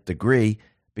the nth degree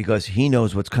because he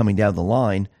knows what's coming down the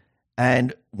line.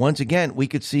 And once again, we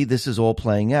could see this is all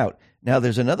playing out. Now,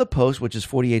 there's another post, which is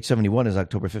 4871, is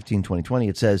October 15, 2020.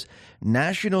 It says,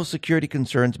 national security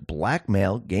concerns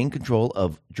blackmail, gain control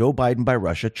of Joe Biden by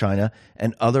Russia, China,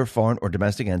 and other foreign or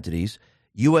domestic entities.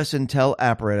 U.S. intel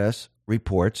apparatus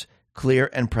reports clear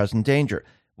and present danger.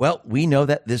 Well, we know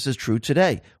that this is true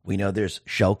today. We know there's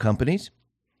shell companies.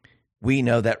 We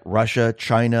know that Russia,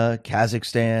 China,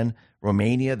 Kazakhstan,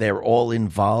 Romania, they're all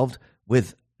involved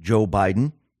with Joe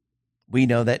Biden. We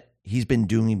know that he's been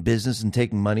doing business and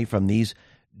taking money from these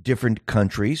different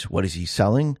countries. What is he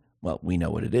selling? Well, we know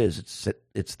what it is.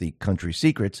 It's the country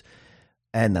secrets,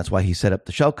 and that's why he set up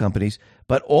the shell companies.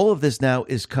 But all of this now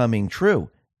is coming true.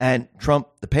 And Trump,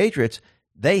 the Patriots,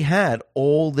 they had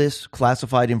all this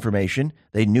classified information.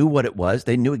 They knew what it was.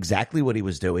 They knew exactly what he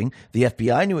was doing. The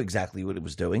FBI knew exactly what it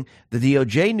was doing. The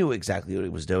DOJ knew exactly what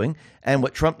it was doing. And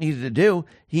what Trump needed to do,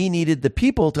 he needed the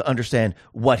people to understand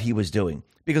what he was doing.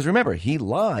 Because remember, he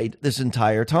lied this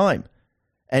entire time.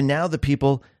 And now the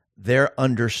people, they're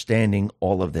understanding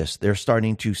all of this. They're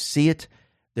starting to see it.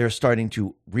 They're starting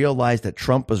to realize that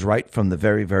Trump was right from the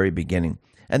very, very beginning.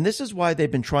 And this is why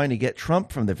they've been trying to get Trump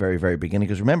from the very, very beginning.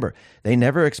 Because remember, they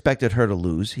never expected her to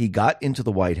lose. He got into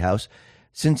the White House.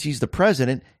 Since he's the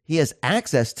president, he has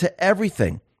access to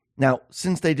everything. Now,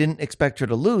 since they didn't expect her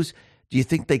to lose, do you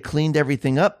think they cleaned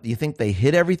everything up? Do you think they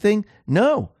hid everything?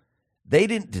 No. They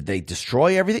didn't. Did they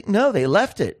destroy everything? No, they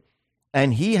left it.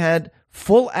 And he had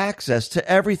full access to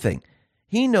everything.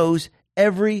 He knows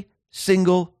every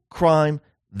single crime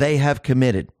they have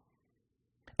committed.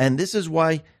 And this is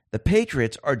why the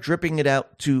Patriots are dripping it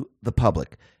out to the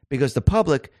public, because the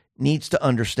public needs to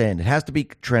understand. It has to be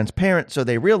transparent so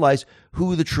they realize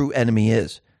who the true enemy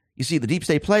is. You see, the deep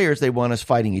state players, they want us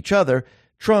fighting each other.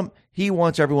 Trump, he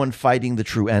wants everyone fighting the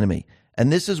true enemy. And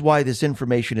this is why this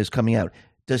information is coming out.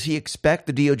 Does he expect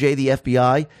the DOJ, the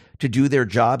FBI to do their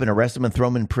job and arrest him and throw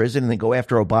him in prison and then go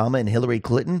after Obama and Hillary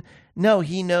Clinton? No,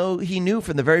 he knew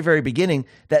from the very, very beginning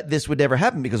that this would never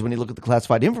happen, because when you look at the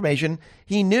classified information,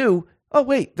 he knew, oh,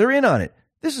 wait, they're in on it.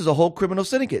 This is a whole criminal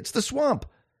syndicate. It's the swamp.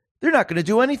 They're not going to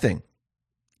do anything.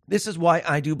 This is why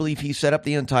I do believe he set up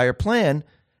the entire plan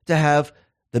to have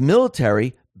the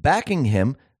military backing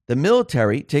him, the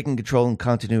military taking control and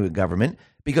continuity of government,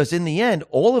 because in the end,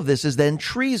 all of this is then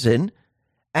treason,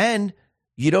 and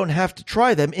you don't have to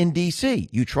try them in D.C.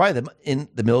 You try them in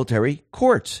the military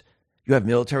courts. You have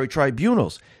military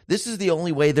tribunals. This is the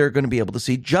only way they're going to be able to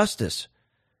see justice.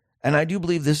 And I do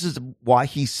believe this is why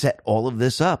he set all of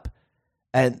this up.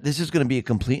 And this is going to be a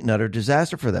complete and utter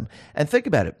disaster for them. And think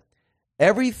about it.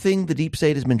 Everything the deep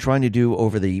state has been trying to do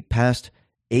over the past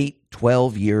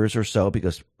 12 years or so,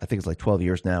 because I think it's like 12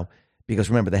 years now, because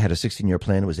remember, they had a 16-year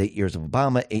plan. It was 8 years of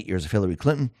Obama, 8 years of Hillary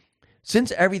Clinton.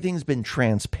 Since everything's been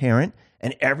transparent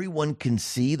and everyone can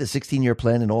see the 16-year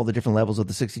plan and all the different levels of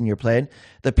the 16-year plan,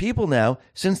 the people now,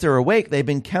 since they're awake, they've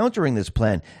been countering this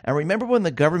plan. And remember when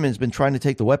the government's been trying to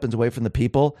take the weapons away from the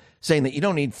people, saying that you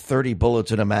don't need 30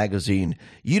 bullets in a magazine.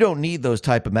 You don't need those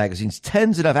type of magazines.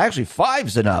 10's enough. Actually,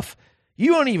 5's enough.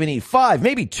 You don't even need 5,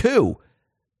 maybe 2.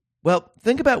 Well,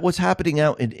 think about what's happening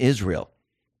out in Israel.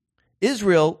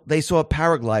 Israel, they saw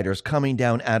paragliders coming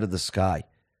down out of the sky.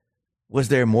 Was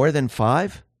there more than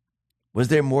 5? Was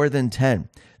there more than 10?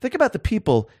 Think about the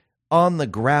people on the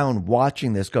ground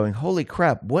watching this going, holy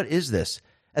crap, what is this?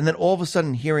 And then all of a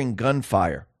sudden hearing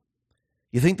gunfire.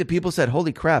 You think the people said,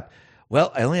 holy crap,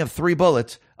 well, I only have 3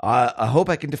 bullets. I hope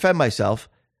I can defend myself.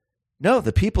 No,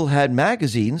 the people had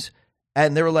magazines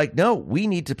and they were like, no, we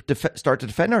need to start to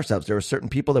defend ourselves. There were certain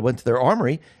people that went to their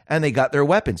armory and they got their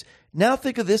weapons. Now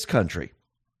think of this country.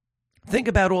 Think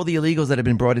about all the illegals that have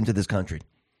been brought into this country.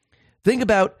 Think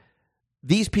about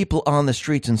these people on the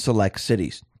streets in select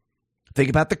cities. Think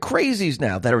about the crazies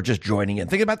now that are just joining in.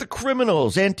 Think about the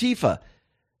criminals, Antifa.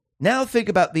 Now think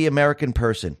about the American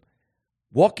person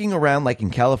walking around like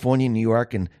in California, New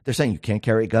York, and they're saying you can't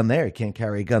carry a gun there, you can't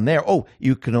carry a gun there. Oh,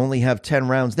 you can only have 10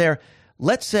 rounds there.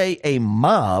 Let's say a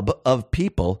mob of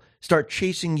people start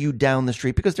chasing you down the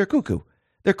street because they're cuckoo.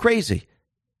 They're crazy.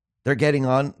 They're getting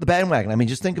on the bandwagon. I mean,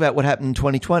 just think about what happened in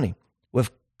 2020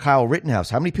 with Kyle Rittenhouse.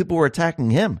 How many people were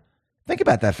attacking him? Think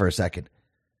about that for a second.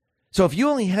 So if you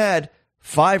only had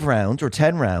 5 rounds or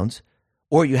 10 rounds,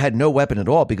 or you had no weapon at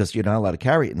all because you're not allowed to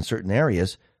carry it in certain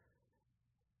areas,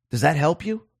 does that help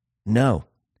you? No.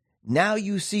 Now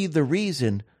you see the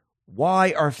reason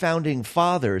why our founding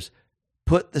fathers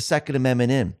put the Second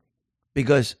Amendment in,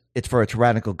 because it's for a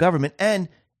tyrannical government and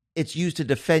it's used to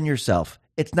defend yourself.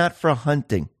 It's not for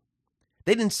hunting.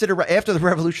 They didn't sit around after the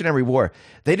Revolutionary War.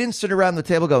 They didn't sit around the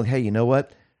table going, hey, you know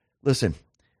what? Listen,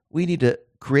 we need to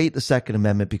create the Second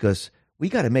Amendment because we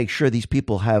got to make sure these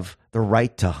people have the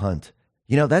right to hunt.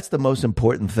 You know, that's the most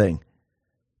important thing.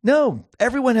 No,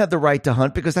 everyone had the right to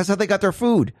hunt because that's how they got their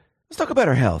food. Let's talk about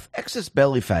our health. Excess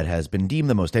belly fat has been deemed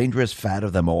the most dangerous fat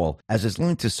of them all, as it's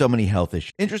linked to so many health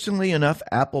issues. Interestingly enough,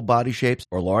 apple body shapes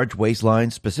or large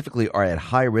waistlines specifically are at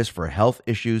high risk for health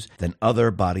issues than other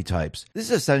body types. This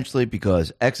is essentially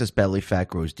because excess belly fat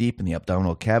grows deep in the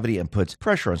abdominal cavity and puts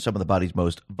pressure on some of the body's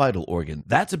most vital organs.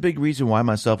 That's a big reason why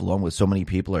myself, along with so many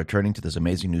people, are turning to this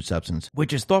amazing new substance,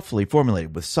 which is thoughtfully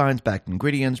formulated with science-backed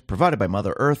ingredients provided by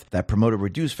Mother Earth that promote a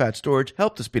reduced fat storage,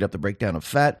 help to speed up the breakdown of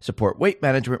fat, support weight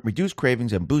management, reduce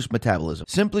cravings, and boost metabolism.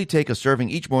 Simply take a serving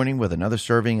each morning with another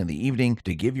serving in the evening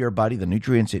to give your body the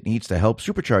nutrients it needs to help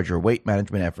supercharge your weight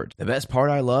management efforts. The best part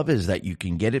I love is that you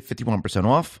can get it 51%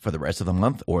 off for the rest of the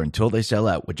month or until they sell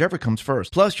out, whichever comes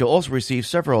first. Plus, you'll also receive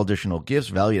several additional gifts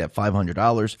valued at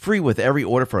 $500, free with every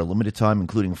order for a limited time,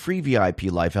 including free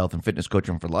VIP life health and fitness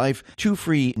coaching for life, 2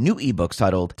 free new ebooks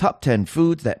titled Top 10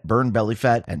 Foods That Burn Belly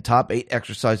Fat and Top 8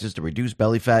 Exercises to Reduce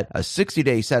Belly Fat, a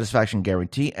 60-day satisfaction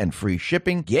guarantee, and free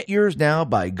shipping. Get yours now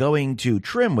by going to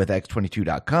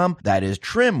trimwithx22.com. That is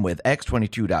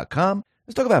trimwithx22.com.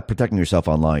 Let's talk about protecting yourself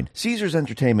online. Caesars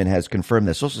Entertainment has confirmed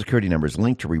that Social Security numbers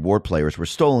linked to reward players were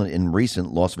stolen in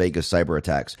recent Las Vegas cyber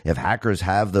attacks. If hackers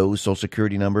have those Social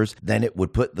Security numbers, then it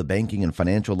would put the banking and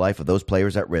financial life of those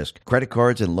players at risk. Credit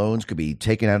cards and loans could be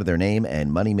taken out of their name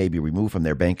and money may be removed from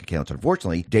their bank accounts.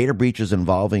 Unfortunately, data breaches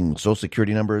involving Social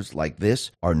Security numbers like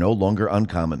this are no longer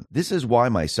uncommon. This is why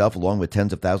myself, along with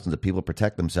tens of thousands of people,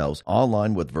 protect themselves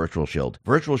online with Virtual Shield.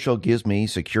 Virtual Shield gives me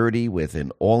security with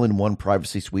an all-in-one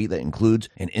privacy suite that includes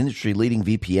an industry-leading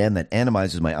VPN that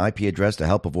anonymizes my IP address to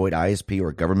help avoid ISP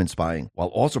or government spying, while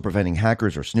also preventing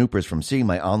hackers or snoopers from seeing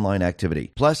my online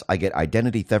activity. Plus, I get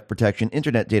identity theft protection,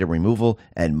 internet data removal,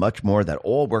 and much more that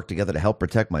all work together to help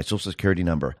protect my Social Security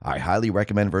number. I highly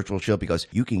recommend Virtual Shield because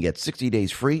you can get 60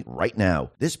 days free right now.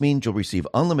 This means you'll receive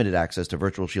unlimited access to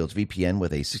Virtual Shield's VPN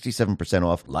with a 67%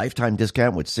 off lifetime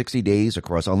discount with 60 days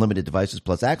across unlimited devices,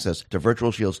 plus access to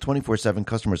Virtual Shield's 24/7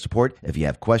 customer support if you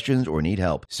have questions or need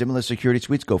help. Similar security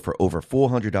suites go for over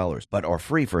 $400, but are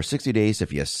free for 60 days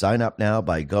if you sign up now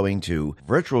by going to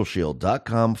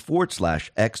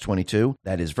virtualshield.com/X22.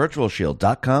 That is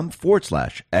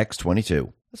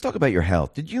virtualshield.com/X22. Let's talk about your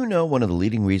health. Did you know one of the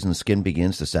leading reasons skin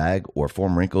begins to sag or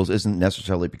form wrinkles isn't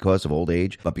necessarily because of old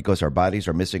age, but because our bodies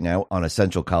are missing out on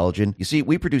essential collagen? You see,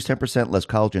 we produce 10% less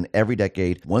collagen every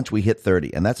decade once we hit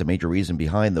 30, and that's a major reason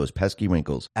behind those pesky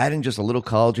wrinkles. Adding just a little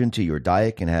collagen to your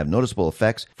diet can have noticeable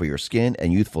effects for your skin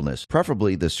and youthfulness.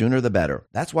 Preferably, the sooner the better.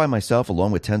 That's why myself,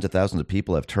 along with tens of thousands of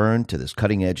people, have turned to this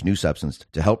cutting-edge new substance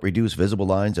to help reduce visible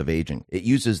lines of aging. It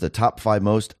uses the top 5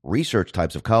 most researched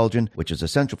types of collagen, which is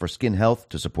essential for skin health,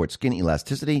 to support skin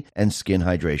elasticity and skin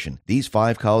hydration. These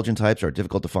 5 collagen types are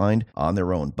difficult to find on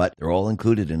their own, but they're all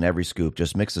included in every scoop.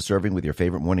 Just mix the serving with your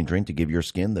favorite morning drink to give your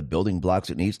skin the building blocks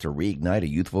it needs to reignite a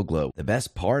youthful glow. The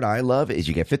best part I love is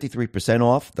you get 53%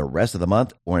 off the rest of the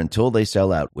month or until they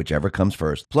sell out, whichever comes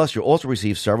first. Plus, you'll also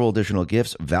receive several additional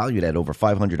gifts valued at over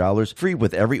 $500 free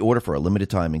with every order for a limited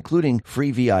time, including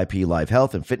free VIP live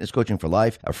health and fitness coaching for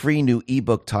life, a free new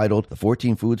ebook titled The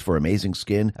 14 Foods for Amazing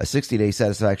Skin, a 60-day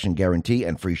satisfaction guarantee,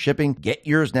 and free shipping. Get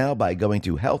yours now by going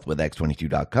to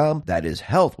healthwithx22.com. That is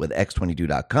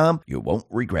healthwithx22.com. You won't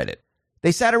regret it.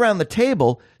 They sat around the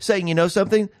table saying, you know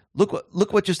something?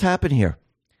 Look what just happened here.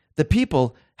 The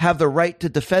people have the right to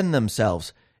defend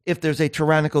themselves if there's a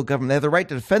tyrannical government. They have the right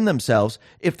to defend themselves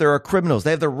if there are criminals.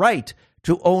 They have the right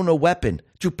to own a weapon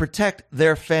to protect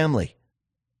their family.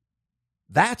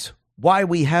 That's why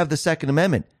we have the Second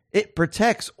Amendment. It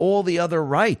protects all the other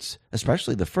rights,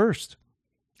 especially the First.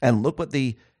 And look what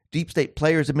the deep state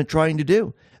players have been trying to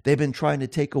do. They've been trying to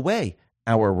take away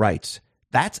our rights.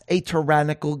 That's a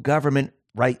tyrannical government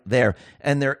right there.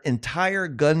 And their entire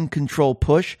gun control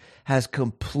push has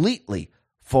completely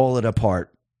fallen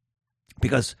apart.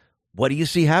 Because what do you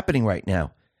see happening right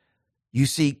now? You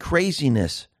see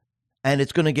craziness, and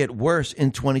it's going to get worse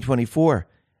in 2024.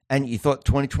 And you thought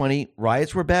 2020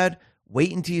 riots were bad?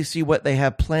 Wait until you see what they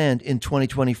have planned in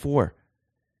 2024.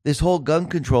 This whole gun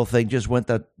control thing just went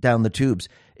down the tubes.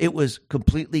 It was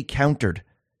completely countered.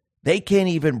 They can't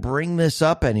even bring this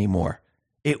up anymore.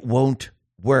 It won't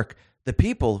work. The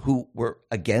people who were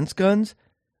against guns,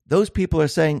 those people are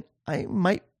saying, I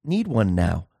might need one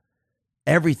now.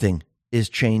 Everything is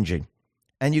changing.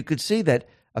 And you could see that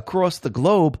across the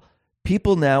globe,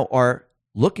 people now are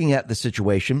looking at the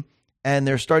situation and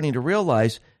they're starting to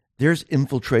realize there's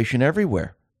infiltration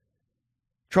everywhere.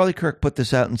 Charlie Kirk put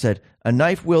this out and said, a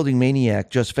knife-wielding maniac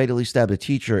just fatally stabbed a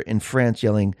teacher in France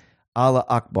yelling, Allah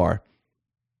Akbar.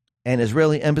 An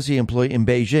Israeli embassy employee in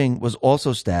Beijing was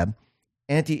also stabbed.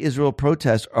 Anti-Israel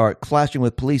protests are clashing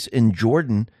with police in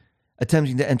Jordan,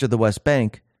 attempting to enter the West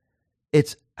Bank.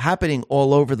 It's happening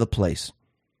all over the place.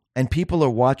 And people are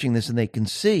watching this and they can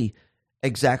see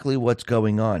exactly what's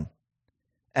going on.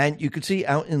 And you can see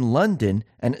out in London,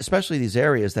 and especially these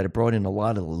areas that have brought in a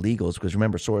lot of illegals, because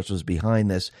remember, Soros was behind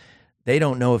this. They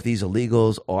don't know if these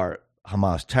illegals are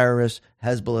Hamas terrorists,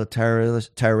 Hezbollah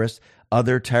terrorists,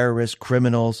 other terrorists,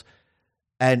 criminals.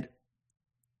 And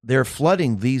they're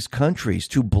flooding these countries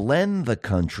to blend the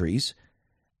countries.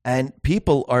 And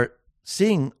people are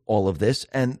seeing all of this,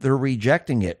 and they're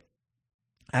rejecting it.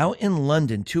 Out in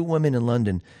London, 2 women in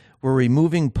London were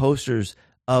removing posters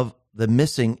of the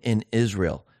missing in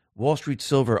Israel. Wall Street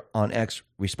Silver on X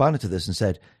responded to this and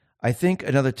said, I think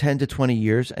another 10 to 20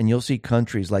 years and you'll see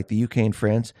countries like the UK and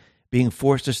France being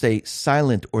forced to stay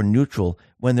silent or neutral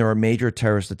when there are major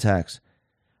terrorist attacks.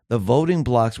 The voting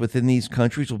blocks within these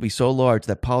countries will be so large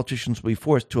that politicians will be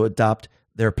forced to adopt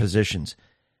their positions.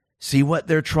 See what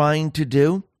they're trying to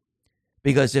do?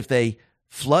 Because if they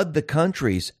flood the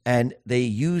countries and they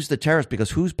use the terrorists,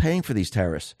 because who's paying for these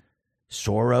terrorists?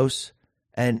 Soros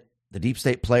and the deep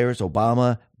state players,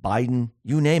 Obama, Biden,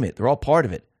 you name it. They're all part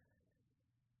of it.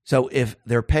 So if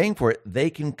they're paying for it, they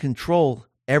can control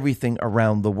everything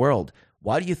around the world.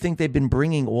 Why do you think they've been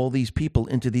bringing all these people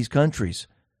into these countries?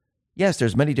 Yes,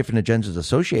 there's many different agendas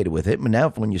associated with it, but now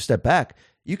when you step back,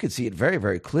 you can see it very,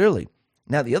 very clearly.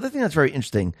 Now, the other thing that's very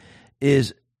interesting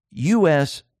is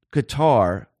U.S.,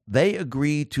 Qatar, they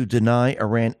agreed to deny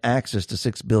Iran access to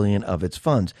 $6 billion of its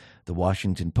funds. The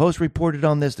Washington Post reported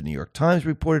on this. The New York Times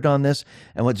reported on this.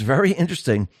 And what's very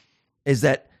interesting is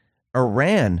that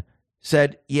Iran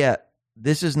said, yeah,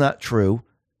 this is not true.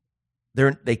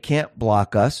 They can't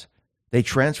block us. They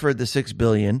transferred the $6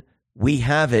 billion. We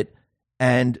have it,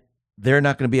 and they're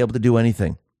not going to be able to do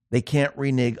anything. They can't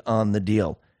renege on the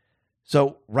deal.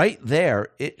 So right there,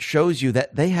 it shows you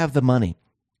that they have the money.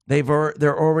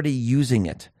 They're already using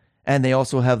it. And they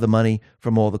also have the money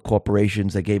from all the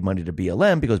corporations that gave money to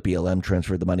BLM, because BLM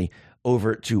transferred the money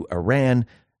over to Iran,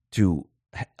 to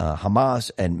Hamas,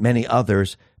 and many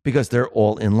others, because they're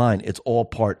all in line. It's all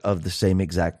part of the same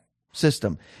exact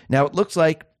system. Now, it looks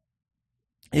like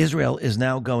Israel is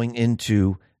now going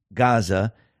into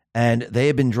Gaza, and they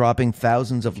have been dropping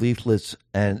thousands of leaflets,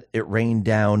 and it rained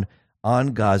down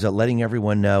on Gaza, letting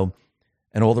everyone know,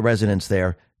 and all the residents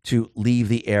there, to leave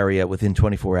the area within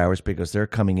 24 hours because they're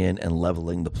coming in and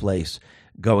leveling the place,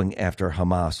 going after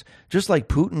Hamas. Just like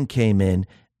Putin came in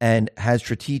and has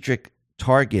strategic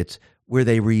targets where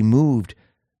they removed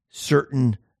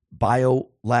certain bio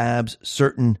labs,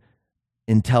 certain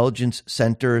intelligence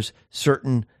centers,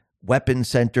 certain weapon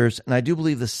centers. And I do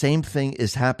believe the same thing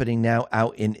is happening now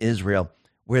out in Israel,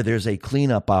 where there's a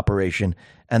cleanup operation,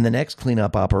 and the next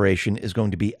cleanup operation is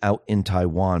going to be out in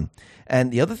Taiwan.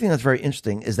 And the other thing that's very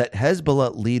interesting is that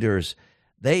Hezbollah leaders,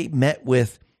 they met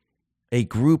with a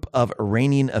group of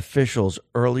Iranian officials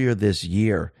earlier this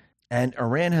year. And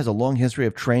Iran has a long history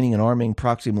of training and arming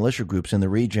proxy militia groups in the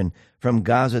region, from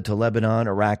Gaza to Lebanon,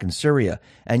 Iraq, and Syria.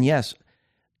 And yes,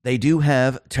 they do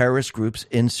have terrorist groups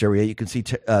in Syria. You can see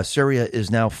Syria is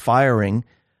now firing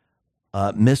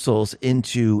missiles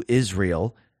into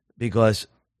Israel, because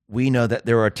we know that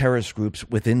there are terrorist groups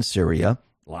within Syria,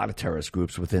 a lot of terrorist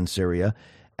groups within Syria,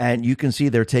 and you can see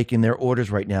they're taking their orders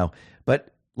right now.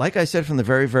 But like I said from the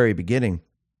very, very beginning,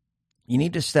 you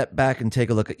need to step back and take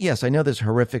a look at, yes, I know there's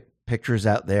horrific pictures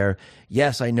out there.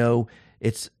 Yes, I know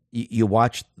you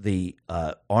watch the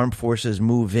armed forces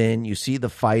move in, you see the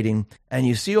fighting, and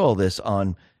you see all this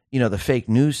on, the fake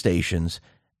news stations.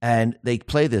 And they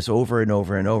play this over and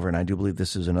over and over. And I do believe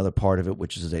this is another part of it,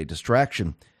 which is a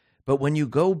distraction. But when you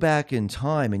go back in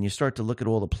time and you start to look at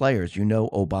all the players,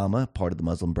 Obama, part of the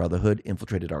Muslim Brotherhood,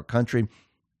 infiltrated our country,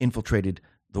 infiltrated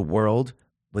the world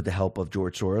with the help of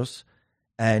George Soros.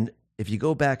 And if you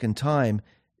go back in time,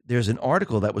 there's an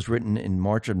article that was written in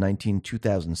March of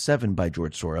 2007 by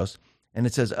George Soros. And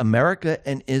it says, America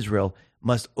and Israel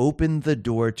must open the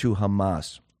door to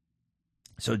Hamas.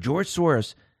 So George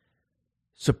Soros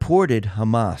supported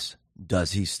Hamas.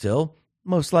 Does he still?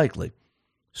 Most likely.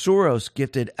 Soros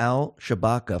gifted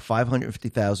al-Shabaka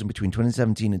 $550,000 between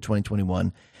 2017 and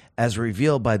 2021, as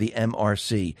revealed by the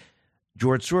MRC.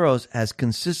 George Soros has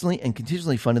consistently and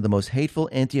continuously funded the most hateful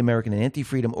anti-American and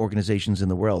anti-freedom organizations in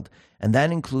the world, and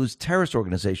that includes terrorist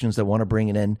organizations that want to bring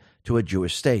an end to a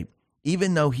Jewish state.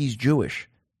 Even though he's Jewish,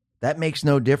 that makes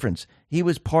no difference. He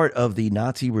was part of the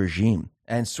Nazi regime.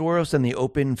 And Soros and the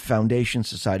Open Foundation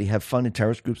Society have funded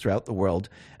terrorist groups throughout the world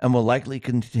and will likely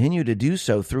continue to do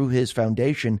so through his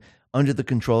foundation under the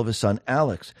control of his son,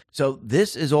 Alex. So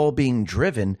this is all being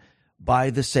driven by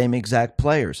the same exact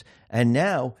players. And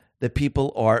now the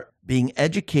people are being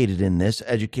educated in this,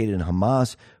 educated in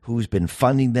Hamas, who's been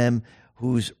funding them,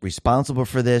 who's responsible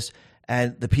for this.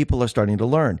 And the people are starting to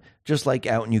learn, just like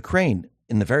out in Ukraine.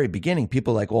 In the very beginning,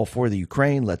 people like, all for the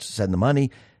Ukraine, let's send the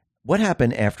money. What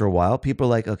happened after a while? People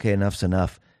are like, okay, enough's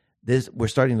enough. We're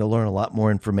starting to learn a lot more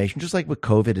information, just like with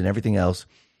COVID and everything else.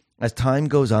 As time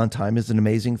goes on, time is an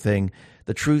amazing thing.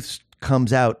 The truth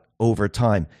comes out over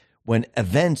time. When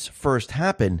events first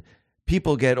happen,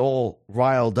 people get all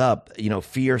riled up.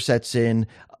 Fear sets in.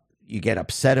 You get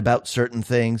upset about certain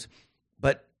things.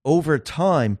 But over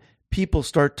time, people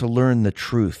start to learn the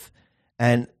truth.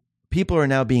 And people are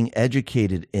now being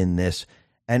educated in this.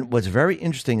 And what's very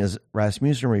interesting is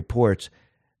Rasmussen reports,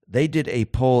 they did a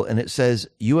poll and it says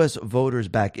U.S. voters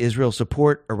back Israel,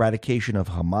 support eradication of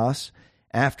Hamas.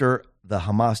 After the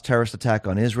Hamas terrorist attack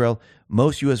on Israel,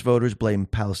 most U.S. voters blame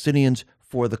Palestinians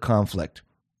for the conflict.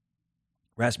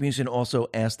 Rasmussen also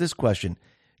asked this question: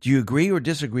 do you agree or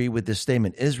disagree with this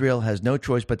statement? Israel has no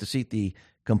choice but to seek the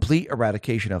complete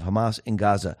eradication of Hamas in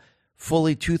Gaza.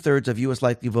 Fully 2/3 of U.S.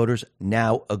 likely voters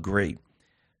now agree.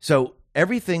 So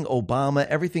everything Obama,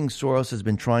 everything Soros has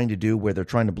been trying to do, where they're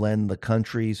trying to blend the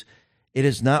countries, it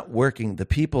is not working. The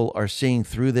people are seeing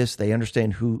through this. They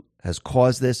understand who has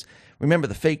caused this. Remember,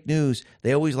 the fake news,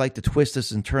 they always like to twist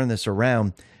this and turn this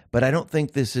around. But I don't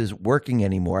think this is working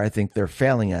anymore. I think they're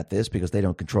failing at this because they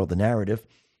don't control the narrative.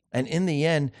 And in the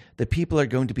end, the people are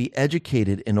going to be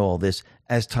educated in all this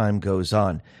as time goes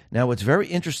on. Now, what's very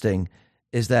interesting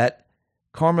is that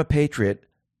Karma Patriot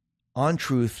on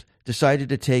Truth decided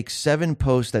to take 7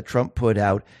 posts that Trump put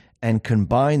out and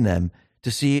combine them to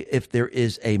see if there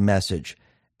is a message.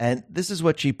 And this is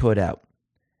what she put out.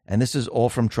 And this is all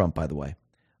from Trump, by the way.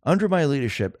 Under my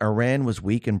leadership, Iran was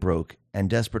weak and broke and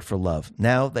desperate for love.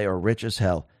 Now they are rich as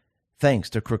hell, thanks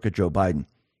to crooked Joe Biden.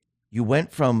 You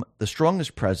went from the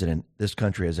strongest president this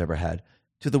country has ever had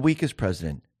to the weakest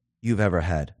president you've ever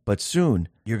had. But soon,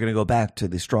 you're going to go back to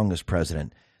the strongest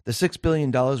president. The $6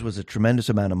 billion was a tremendous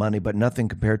amount of money, but nothing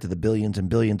compared to the billions and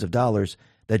billions of dollars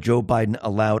that Joe Biden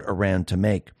allowed Iran to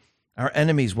make. Our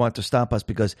enemies want to stop us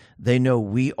because they know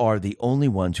we are the only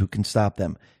ones who can stop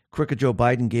them. Crooked Joe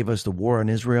Biden gave us the war on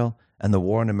Israel and the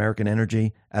war on American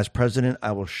energy. As president,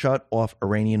 I will shut off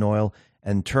Iranian oil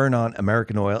and turn on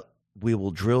American oil. We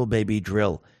will drill, baby,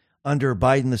 drill. Under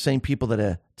Biden, the same people that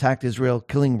attacked Israel,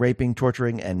 killing, raping,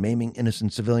 torturing, and maiming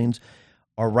innocent civilians,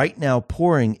 are right now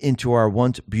pouring into our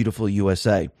once beautiful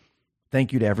USA.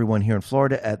 Thank you to everyone here in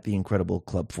Florida at the incredible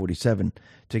Club 47.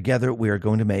 Together, we are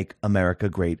going to make America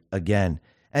great again.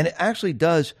 And it actually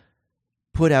does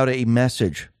put out a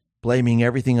message blaming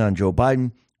everything on Joe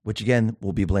Biden, which again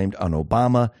will be blamed on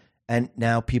Obama And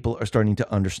now people are starting to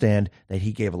understand that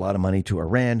he gave a lot of money to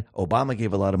Iran. Obama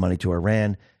gave a lot of money to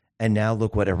Iran. And now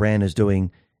look what Iran is doing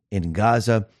in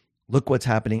Gaza. Look what's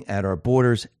happening at our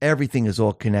borders. Everything is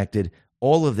all connected.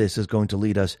 All of this is going to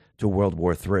lead us to World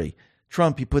War III.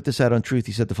 Trump, he put this out on Truth.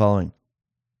 He said the following: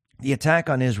 the attack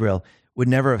on Israel would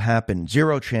never have happened.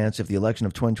 Zero chance if the election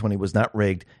of 2020 was not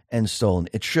rigged and stolen.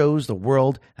 It shows the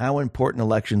world how important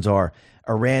elections are.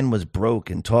 Iran was broke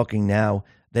and talking now.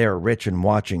 They are rich and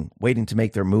watching, waiting to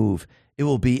make their move. It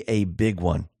will be a big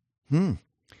one.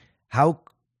 How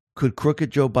could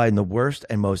crooked Joe Biden, the worst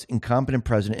and most incompetent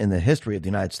president in the history of the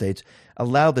United States,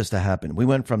 allow this to happen? We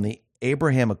went from the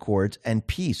Abraham Accords and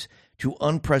peace to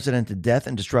unprecedented death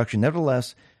and destruction.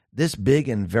 Nevertheless, this big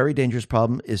and very dangerous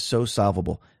problem is so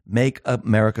solvable. Make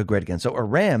America great again. So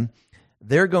Iran,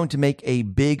 they're going to make a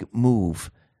big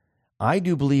move. I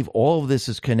do believe all of this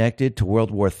is connected to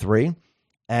World War III.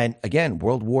 And again,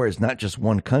 World War is not just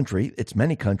one country. It's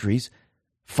many countries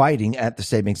fighting at the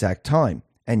same exact time.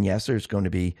 And yes, there's going to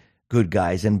be good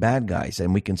guys and bad guys.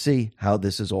 And we can see how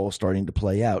this is all starting to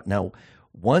play out. Now,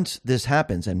 once this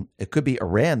happens, and it could be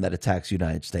Iran that attacks the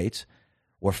United States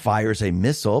or fires a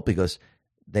missile because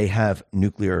they have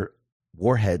nuclear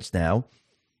warheads now.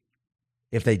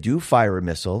 If they do fire a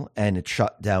missile and it's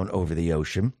shot down over the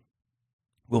ocean,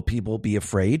 will people be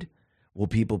afraid? Will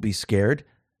people be scared?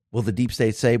 Will the deep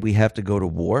state say we have to go to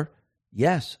war?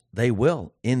 Yes, they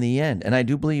will in the end. And I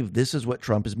do believe this is what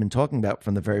Trump has been talking about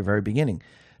from the very, very beginning,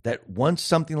 that once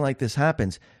something like this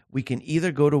happens, we can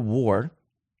either go to war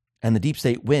and the deep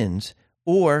state wins,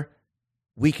 or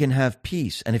we can have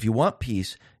peace. And if you want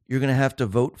peace, you're going to have to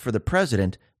vote for the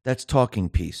president that's talking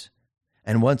peace.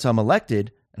 And once I'm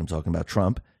elected, and I'm talking about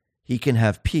Trump, he can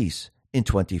have peace in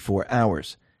 24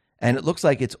 hours. And it looks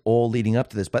like it's all leading up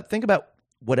to this. But think about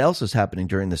what else is happening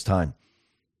during this time.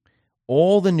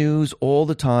 All the news all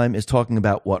the time is talking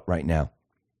about what right now?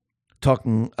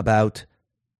 Talking about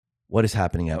what is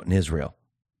happening out in Israel.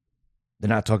 They're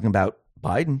not talking about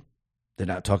Biden. They're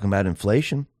not talking about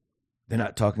inflation. They're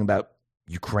not talking about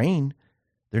Ukraine.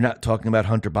 They're not talking about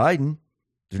Hunter Biden.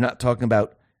 They're not talking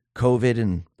about COVID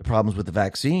and the problems with the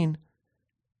vaccine.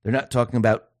 They're not talking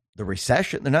about the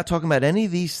recession. They're not talking about any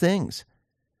of these things.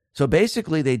 So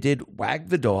basically, they did wag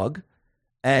the dog,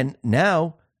 and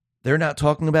now they're not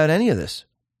talking about any of this.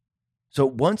 So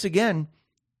once again,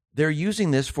 they're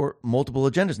using this for multiple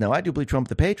agendas. Now, I do believe Trump,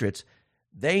 the Patriots,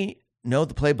 they know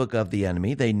the playbook of the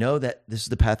enemy. They know that this is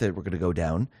the path that we're going to go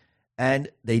down, and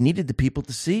they needed the people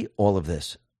to see all of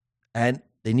this. And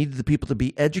they needed the people to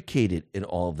be educated in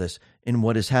all of this, in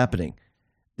what is happening.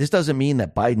 This doesn't mean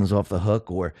that Biden's off the hook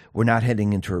or we're not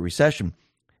heading into a recession.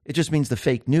 It just means the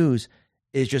fake news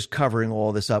is just covering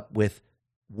all this up with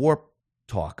war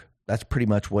talk. That's pretty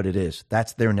much what it is.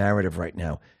 That's their narrative right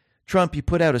now. Trump, he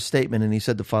put out a statement and he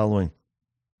said the following: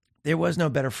 there was no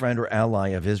better friend or ally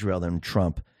of Israel than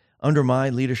Trump. Under my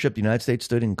leadership, the United States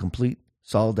stood in complete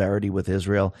solidarity with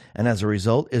Israel, and as a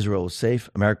result, Israel was safe,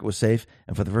 America was safe,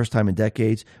 and for the first time in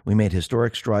decades, we made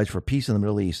historic strides for peace in the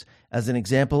Middle East. As an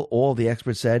example, all the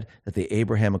experts said that the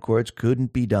Abraham Accords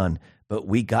couldn't be done, but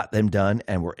we got them done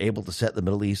and were able to set the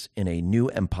Middle East in a new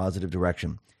and positive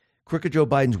direction. Crooked Joe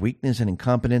Biden's weakness and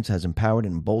incompetence has empowered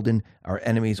and emboldened our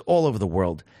enemies all over the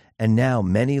world, and now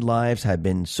many lives have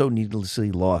been so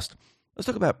needlessly lost. Let's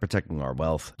talk about protecting our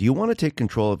wealth. Do you want to take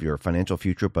control of your financial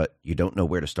future, but you don't know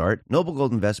where to start? Noble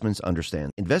Gold Investments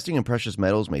understands. Investing in precious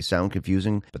metals may sound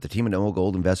confusing, but the team at Noble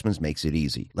Gold Investments makes it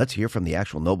easy. Let's hear from the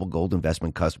actual Noble Gold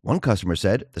Investment customer. One customer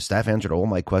said, the staff answered all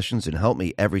my questions and helped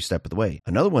me every step of the way.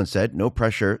 Another one said, no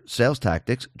pressure, sales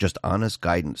tactics, just honest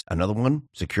guidance. Another one,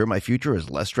 secure my future is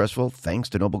less stressful thanks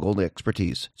to Noble Gold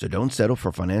expertise. So don't settle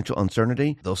for financial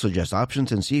uncertainty. They'll suggest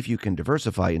options and see if you can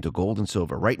diversify into gold and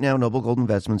silver. Right now, Noble Gold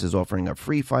Investments is offering a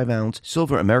free 5-ounce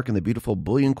silver American the Beautiful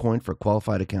bullion coin for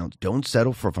qualified accounts. Don't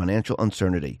settle for financial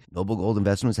uncertainty. Noble Gold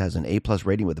Investments has an A+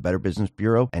 rating with the Better Business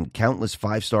Bureau and countless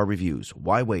 5-star reviews.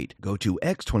 Why wait? Go to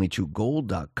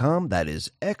x22gold.com. That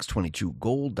is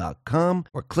x22gold.com,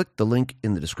 or click the link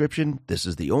in the description. This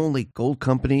is the only gold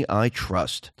company I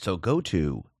trust. So go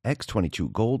to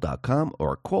x22gold.com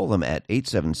or call them at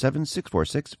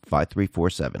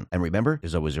 877-646-5347. And remember,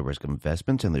 there's always a risk of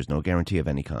investments and there's no guarantee of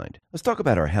any kind. Let's talk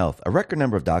about our health. A record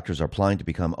number of doctors are applying to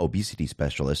become obesity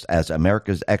specialists as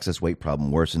America's excess weight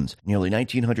problem worsens. Nearly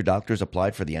 1,900 doctors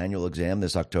applied for the annual exam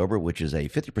this October, which is a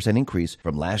 50% increase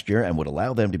from last year and would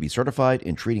allow them to be certified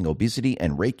in treating obesity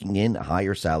and raking in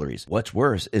higher salaries. What's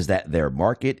worse is that their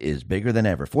market is bigger than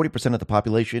ever. 40% of the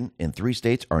population in 3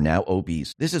 states are now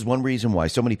obese. This is one reason why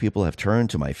so many many people have turned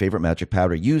to my favorite magic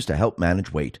powder used to help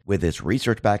manage weight. With its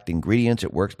research-backed ingredients,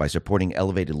 it works by supporting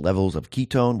elevated levels of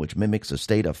ketone, which mimics a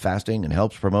state of fasting and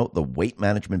helps promote the weight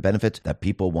management benefits that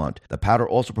people want. The powder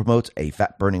also promotes a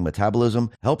fat-burning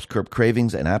metabolism, helps curb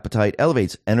cravings and appetite,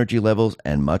 elevates energy levels,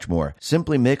 and much more.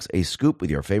 Simply mix a scoop with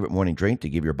your favorite morning drink to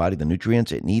give your body the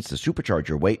nutrients it needs to supercharge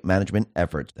your weight management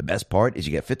efforts. The best part is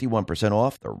you get 51%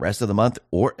 off the rest of the month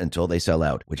or until they sell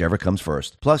out, whichever comes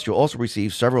first. Plus, you'll also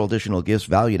receive several additional gifts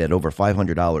valued at over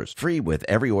 $500, free with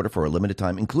every order for a limited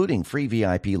time, including free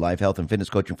VIP live health and fitness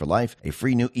coaching for life, a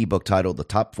free new ebook titled The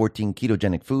Top 14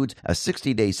 Ketogenic Foods, a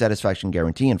 60-day satisfaction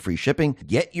guarantee, and free shipping.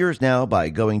 Get yours now by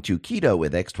going to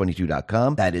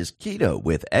ketowithx22.com. That is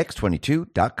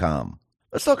ketowithx22.com.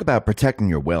 Let's talk about protecting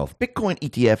your wealth. Bitcoin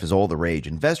ETF is all the rage.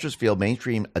 Investors feel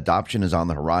mainstream adoption is on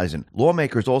the horizon.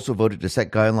 Lawmakers also voted to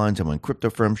set guidelines on when crypto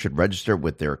firms should register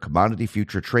with their Commodity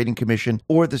Future Trading Commission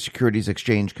or the Securities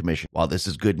Exchange Commission. While this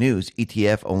is good news,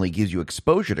 ETF only gives you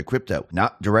exposure to crypto,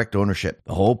 not direct ownership.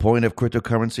 The whole point of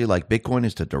cryptocurrency like Bitcoin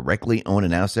is to directly own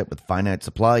an asset with finite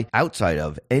supply outside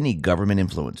of any government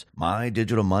influence. My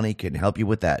Digital Money can help you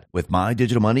with that. With My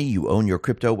Digital Money, you own your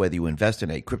crypto whether you invest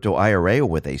in a crypto IRA or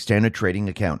with a standard trading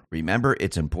account. Remember,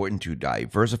 it's important to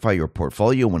diversify your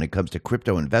portfolio when it comes to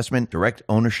crypto investment. Direct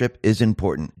ownership is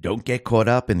important. Don't get caught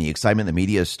up in the excitement the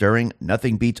media is stirring.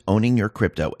 Nothing beats owning your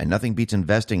crypto, and nothing beats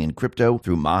investing in crypto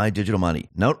through My Digital Money.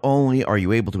 Not only are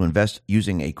you able to invest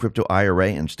using a crypto IRA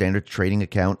and standard trading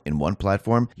account in one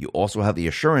platform, you also have the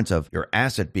assurance of your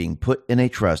asset being put in a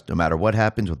trust. No matter what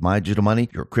happens with My Digital Money,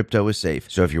 your crypto is safe.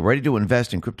 So if you're ready to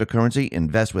invest in cryptocurrency,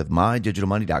 invest with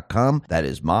MyDigitalMoney.com. That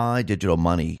is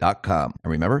MyDigitalMoney.com. And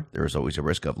remember, there is always a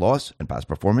risk of loss, and past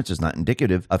performance is not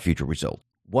indicative of future results.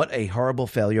 What a horrible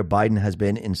failure Biden has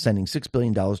been in sending $6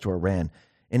 billion to Iran.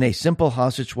 In a simple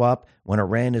hostage swap, when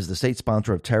Iran is the state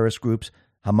sponsor of terrorist groups,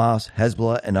 Hamas,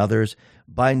 Hezbollah, and others,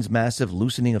 Biden's massive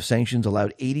loosening of sanctions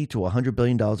allowed $80 to $100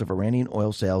 billion of Iranian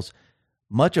oil sales,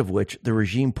 much of which the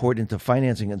regime poured into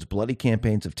financing its bloody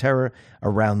campaigns of terror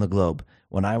around the globe.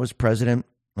 When I was president,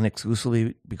 and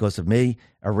exclusively because of me,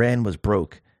 Iran was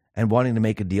broke and wanting to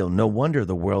make a deal. No wonder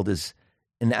the world is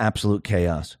in absolute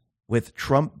chaos. With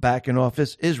Trump back in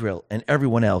office, Israel and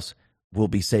everyone else will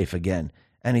be safe again.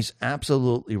 And he's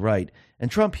absolutely right. And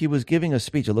Trump, he was giving a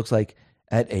speech, it looks like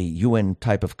at a UN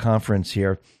type of conference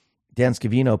here. Dan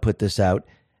Scavino put this out,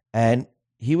 and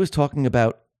he was talking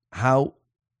about how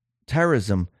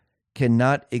terrorism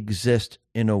cannot exist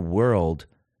in a world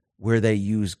where they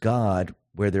use God,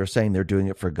 where they're saying they're doing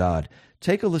it for God.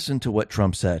 Take a listen to what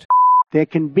Trump said. There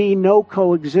can be no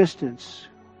coexistence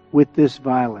with this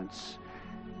violence.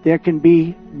 There can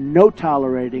be no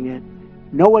tolerating it,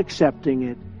 no accepting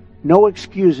it, no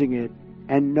excusing it,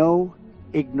 and no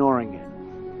ignoring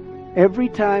it. Every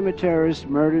time a terrorist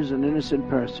murders an innocent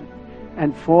person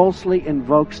and falsely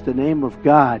invokes the name of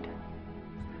God,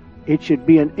 it should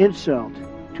be an insult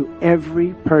to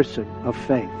every person of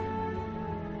faith.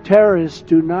 Terrorists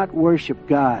do not worship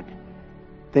God.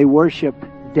 They worship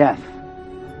death.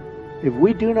 If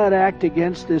we do not act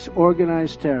against this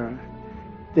organized terror,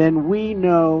 then we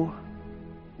know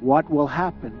what will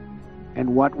happen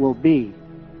and what will be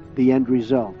the end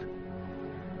result.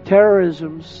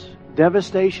 Terrorism's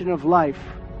devastation of life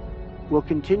will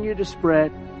continue to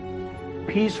spread.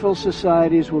 Peaceful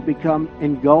societies will become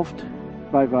engulfed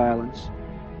by violence,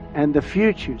 and the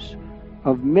futures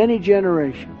of many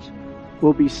generations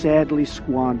will be sadly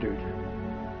squandered.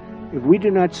 If we do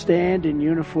not stand in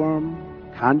uniform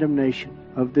condemnation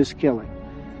of this killing,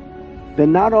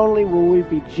 then not only will we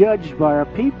be judged by our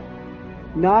people,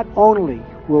 not only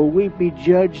will we be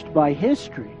judged by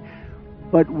history,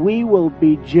 but we will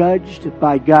be judged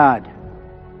by God.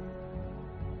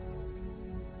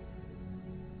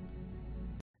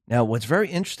 Now, what's very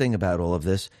interesting about all of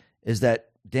this is that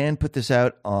Dan put this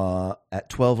out at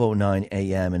 12:09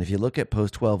 a.m., and if you look at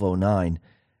post 12:09,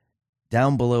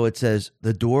 down below it says,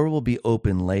 "The door will be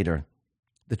open later.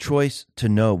 The choice to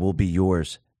know will be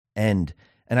yours." End.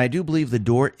 And I do believe the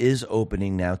door is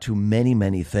opening now to many,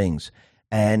 many things.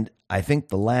 And I think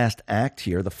the last act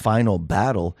here, the final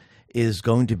battle, is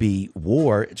going to be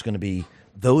war. It's going to be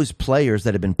those players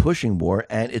that have been pushing war,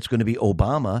 and it's going to be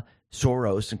Obama,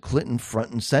 Soros, and Clinton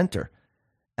front and center.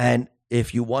 And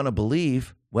if you want to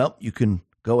believe, well, you can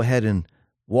go ahead and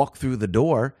walk through the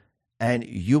door and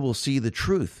you will see the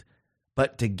truth.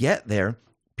 But to get there,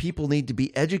 people need to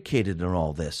be educated on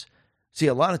all this. See,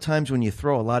 a lot of times when you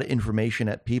throw a lot of information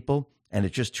at people and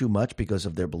it's just too much because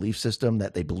of their belief system,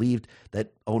 that they believed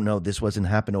that, oh no, this wasn't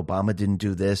happening, Obama didn't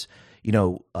do this,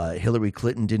 Hillary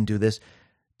Clinton didn't do this,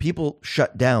 people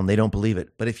shut down. They don't believe it.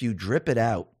 But if you drip it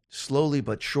out slowly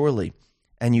but surely,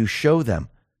 and you show them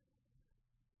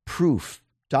proof,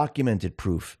 documented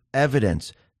proof,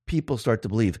 evidence, people start to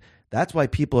believe. That's why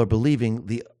people are believing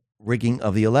the rigging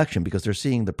of the election, because they're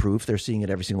seeing the proof, they're seeing it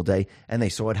every single day, and they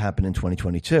saw it happen in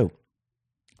 2022.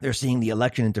 They're seeing the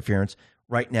election interference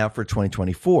right now for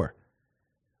 2024.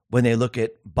 When they look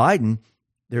at Biden,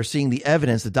 they're seeing the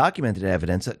evidence, the documented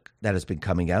evidence that has been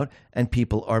coming out, and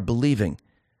people are believing.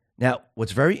 Now,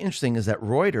 what's very interesting is that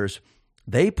Reuters,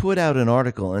 they put out an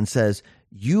article and says,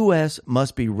 U.S.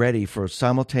 must be ready for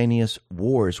simultaneous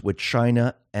wars with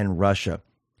China and Russia.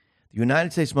 The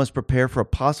United States must prepare for a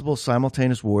possible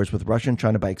simultaneous wars with Russia and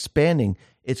China by expanding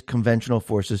its conventional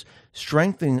forces,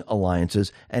 strengthening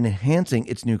alliances, and enhancing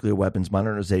its nuclear weapons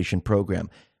modernization program.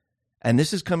 And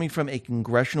this is coming from a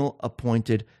congressional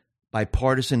appointed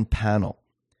bipartisan panel.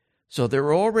 So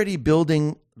they're already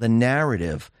building the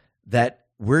narrative that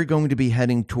we're going to be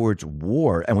heading towards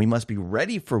war, and we must be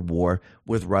ready for war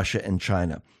with Russia and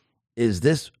China. Is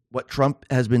this what Trump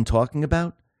has been talking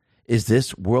about? Is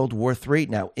this World War III?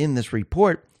 Now, in this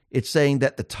report, it's saying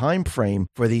that the time frame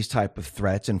for these type of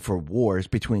threats and for wars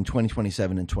between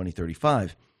 2027 and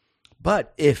 2035.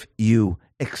 But if you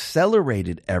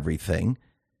accelerated everything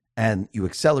and you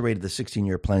accelerated the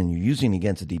 16-year plan and you're using it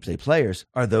against the deep state players,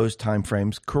 are those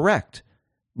timeframes correct?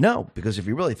 No, because if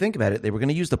you really think about it, they were going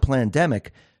to use the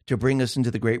pandemic to bring us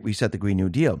into the Great Reset, the Green New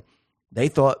Deal. They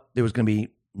thought there was going to be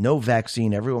no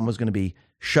vaccine. Everyone was going to be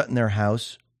shut in their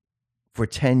house for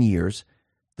 10 years.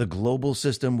 The global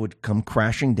system would come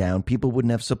crashing down. People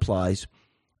wouldn't have supplies,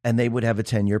 and they would have a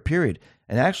 10-year period.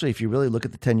 And actually, if you really look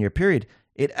at the 10-year period,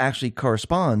 it actually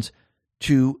corresponds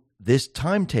to this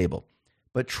timetable.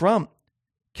 But Trump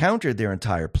countered their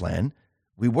entire plan.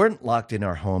 We weren't locked in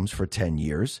our homes for 10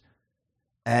 years.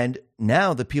 And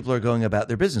now the people are going about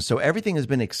their business. So everything has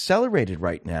been accelerated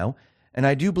right now. And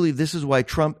I do believe this is why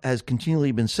Trump has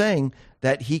continually been saying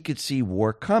that he could see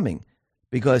war coming,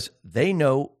 because they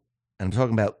know, and I'm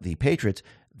talking about the Patriots,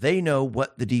 they know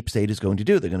what the deep state is going to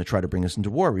do. They're going to try to bring us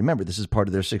into war. Remember, this is part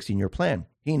of their 16-year plan.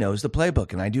 He knows the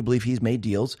playbook. And I do believe he's made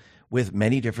deals with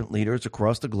many different leaders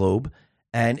across the globe.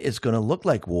 And it's going to look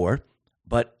like war,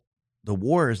 but the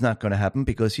war is not going to happen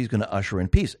because he's going to usher in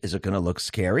peace. Is it going to look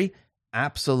scary?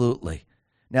 Absolutely.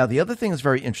 Now, the other thing that's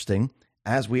very interesting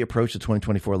as we approach the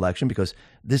 2024 election, because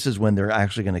this is when they're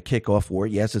actually going to kick off war.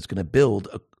 Yes, it's going to build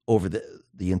over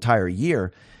the entire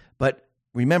year. But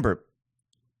remember,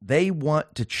 they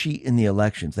want to cheat in the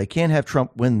elections. They can't have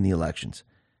Trump win the elections.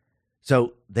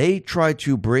 So they try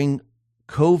to bring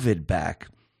COVID back,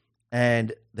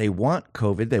 and they want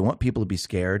COVID. They want people to be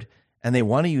scared, and they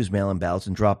want to use mail-in ballots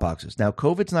and drop boxes. Now,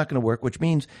 COVID's not going to work, which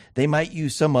means they might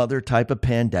use some other type of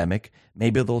pandemic.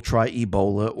 Maybe they'll try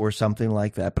Ebola or something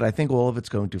like that, but I think all of it's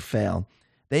going to fail.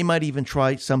 They might even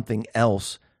try something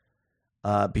else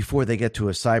before they get to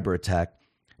a cyber attack.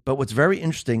 But what's very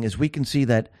interesting is we can see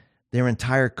that their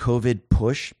entire COVID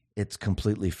push, it's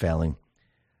completely failing.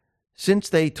 Since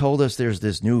they told us there's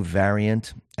this new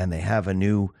variant and they have a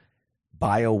new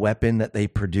bioweapon that they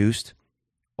produced,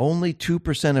 only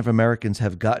 2% of Americans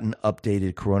have gotten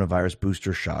updated coronavirus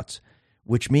booster shots,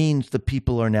 which means the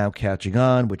people are now catching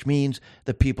on, which means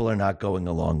the people are not going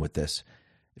along with this.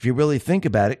 If you really think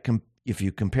about it, if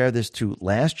you compare this to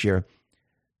last year,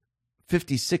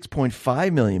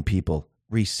 56.5 million people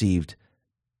received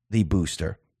the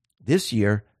booster. This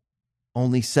year,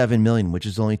 only 7 million, which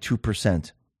is only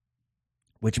 2%,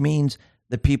 which means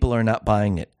the people are not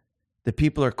buying it. The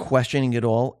people are questioning it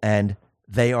all, and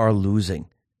they are losing.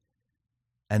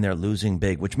 And they're losing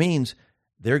big, which means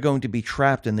they're going to be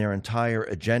trapped in their entire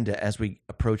agenda as we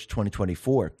approach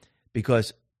 2024.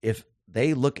 Because if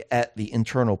they look at the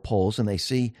internal polls and they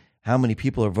see how many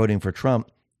people are voting for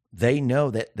Trump, they know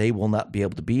that they will not be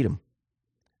able to beat him.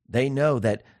 They know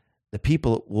that the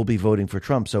people will be voting for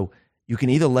Trump. So you can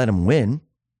either let him win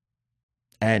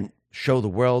and show the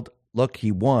world, look,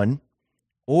 he won,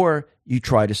 or you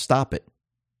try to stop it.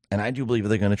 And I do believe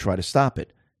they're going to try to stop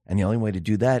it. And the only way to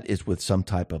do that is with some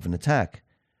type of an attack.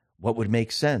 What would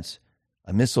make sense?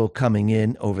 A missile coming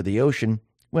in over the ocean?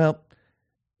 Well,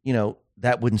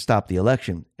 that wouldn't stop the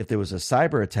election. If there was a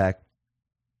cyber attack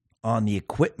on the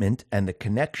equipment and the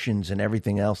connections and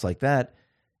everything else like that,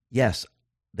 yes,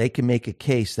 they can make a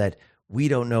case that we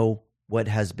don't know what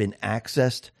has been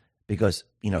accessed because,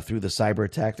 through the cyber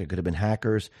attack, there could have been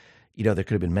hackers. There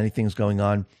could have been many things going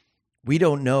on. We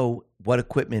don't know what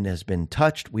equipment has been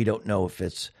touched. We don't know if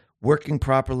it's working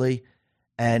properly.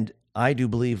 And I do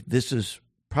believe this is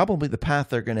probably the path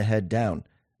they're going to head down.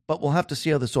 But we'll have to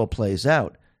see how this all plays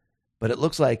out. But it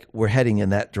looks like we're heading in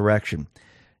that direction.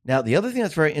 Now, the other thing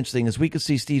that's very interesting is we could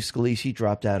see Steve Scalise, he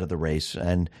dropped out of the race.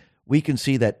 And we can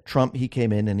see that Trump, he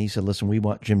came in and he said, listen, we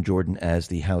want Jim Jordan as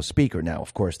the House Speaker. Now,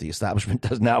 of course, the establishment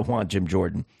does not want Jim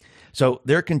Jordan. So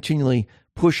they're continually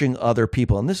pushing other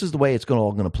people. And this is the way it's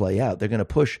all going to play out. They're going to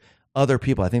push other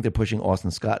people. I think they're pushing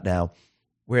Austin Scott now,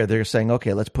 where they're saying,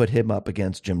 okay, let's put him up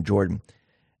against Jim Jordan.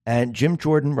 And Jim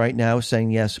Jordan right now is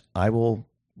saying, yes, I will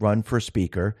run for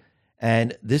Speaker.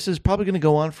 And this is probably going to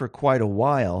go on for quite a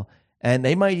while. And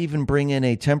they might even bring in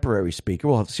a temporary Speaker.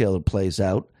 We'll have to see how it plays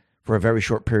out for a very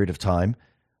short period of time.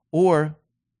 Or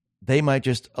they might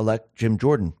just elect Jim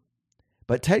Jordan.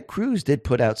 But Ted Cruz did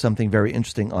put out something very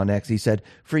interesting on X. He said,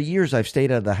 for years, I've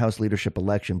stayed out of the House leadership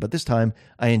election, but this time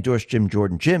I endorsed Jim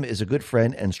Jordan. Jim is a good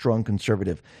friend and strong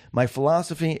conservative. My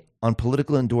philosophy on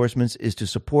political endorsements is to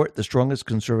support the strongest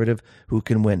conservative who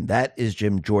can win. That is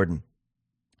Jim Jordan.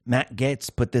 Matt Gaetz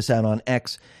put this out on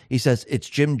X. He says, it's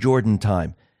Jim Jordan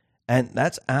time. And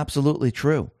that's absolutely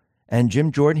true. And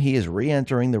Jim Jordan, he is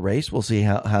re-entering the race. We'll see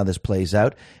how this plays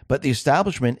out. But the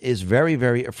establishment is very,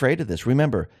 very afraid of this.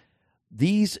 Remember,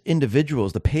 these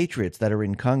individuals, the patriots that are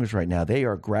in Congress right now, they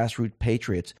are grassroots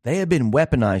patriots. They have been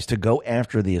weaponized to go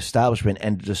after the establishment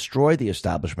and to destroy the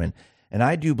establishment. And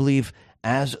I do believe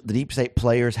as the deep state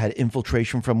players had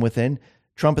infiltration from within,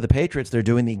 Trump and the patriots, they're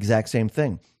doing the exact same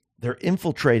thing. They're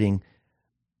infiltrating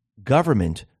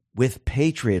government with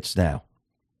patriots now.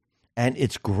 And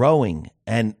it's growing,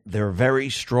 and they're very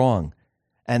strong.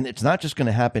 And it's not just going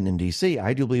to happen in D.C.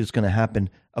 I do believe it's going to happen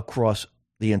across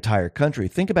the entire country.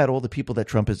 Think about all the people that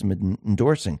Trump has been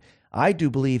endorsing. I do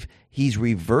believe he's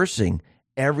reversing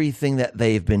everything that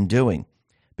they've been doing.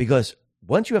 Because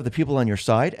once you have the people on your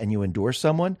side and you endorse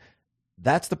someone,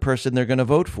 that's the person they're going to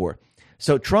vote for.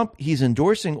 So Trump, he's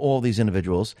endorsing all these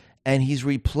individuals, and he's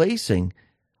replacing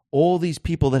all these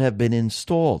people that have been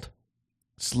installed.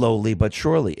 Slowly but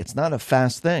surely. It's not a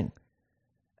fast thing.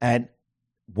 And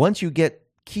once you get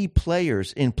key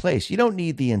players in place, you don't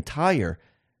need the entire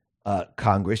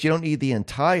Congress. You don't need the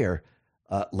entire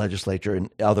legislature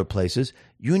in other places.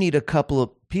 You need a couple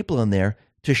of people in there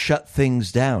to shut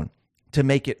things down, to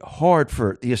make it hard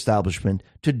for the establishment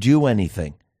to do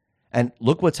anything. And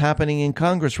look what's happening in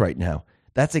Congress right now.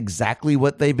 That's exactly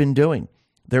what they've been doing.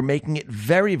 They're making it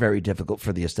very, very difficult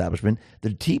for the establishment. The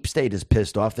deep state is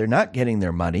pissed off. They're not getting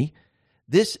their money.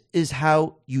 This is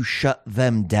how you shut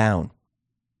them down.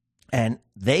 And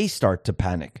they start to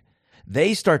panic.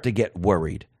 They start to get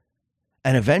worried.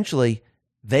 And eventually,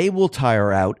 they will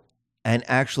tire out and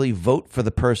actually vote for the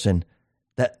person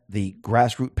that the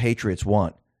grassroots patriots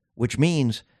want, which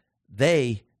means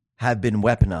they have been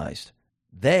weaponized.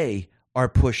 They are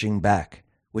pushing back,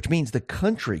 which means the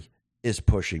country is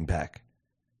pushing back.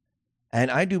 And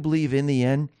I do believe in the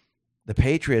end, the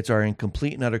patriots are in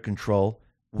complete and utter control.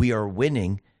 We are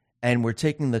winning, and we're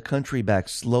taking the country back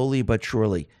slowly but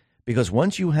surely. Because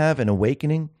once you have an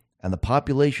awakening and the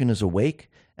population is awake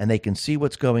and they can see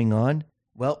what's going on,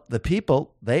 well, the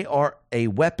people, they are a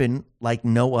weapon like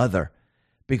no other.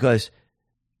 Because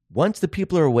once the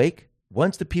people are awake,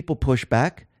 once the people push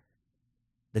back,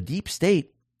 the deep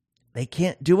state, they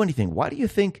can't do anything. Why do you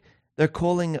think they're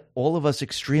calling all of us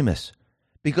extremists?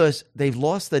 Because they've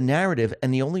lost the narrative,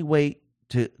 and the only way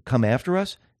to come after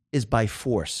us is by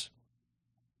force.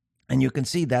 And you can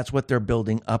see that's what they're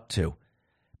building up to.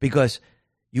 Because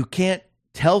you can't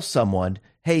tell someone,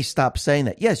 hey, stop saying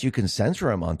that. Yes, you can censor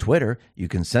them on Twitter. You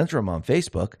can censor them on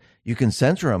Facebook. You can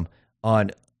censor them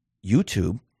on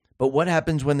YouTube. But what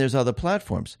happens when there's other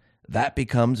platforms? That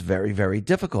becomes very, very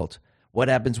difficult. What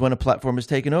happens when a platform is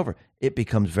taken over? It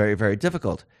becomes very, very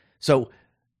difficult. So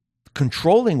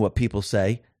controlling what people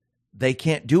say, they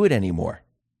can't do it anymore.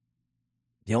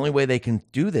 The only way they can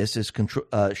do this is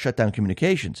shut down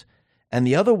communications. And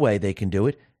the other way they can do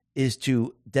it is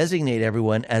to designate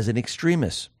everyone as an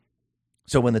extremist.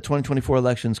 So when the 2024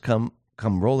 elections come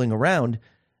rolling around,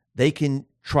 they can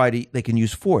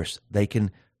use force. They can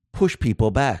push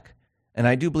people back. And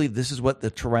I do believe this is what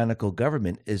the tyrannical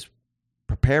government is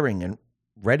preparing and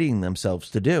readying themselves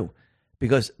to do,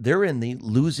 because they're in the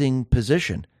losing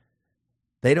position.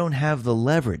 They don't have the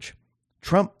leverage.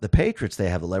 Trump, the patriots, they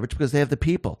have the leverage because they have the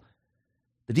people.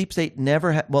 The deep state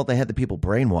never had, well, they had the people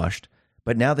brainwashed,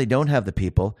 but now they don't have the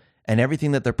people, and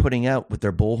everything that they're putting out with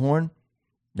their bullhorn,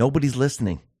 nobody's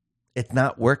listening. It's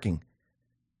not working.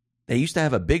 They used to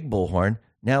have a big bullhorn.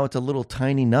 Now it's a little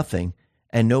tiny nothing,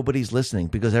 and nobody's listening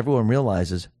because everyone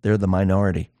realizes they're the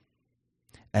minority.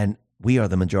 And we are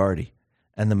the majority,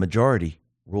 and the majority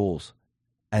rules.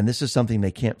 And this is something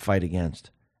they can't fight against.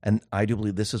 And I do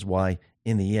believe this is why,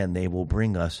 in the end, they will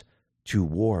bring us to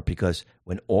war, because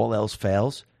when all else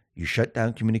fails, you shut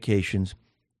down communications,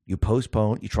 you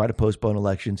try to postpone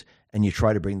elections, and you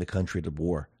try to bring the country to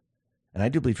war. And I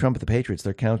do believe Trump and the Patriots,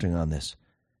 they're counting on this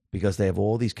because they have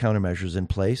all these countermeasures in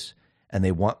place and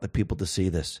they want the people to see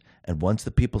this. And once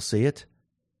the people see it,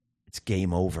 it's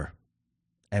game over.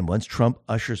 And once Trump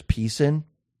ushers peace in,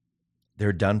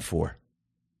 they're done for.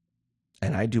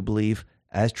 And I do believe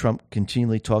as Trump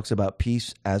continually talks about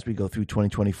peace as we go through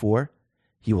 2024,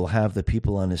 he will have the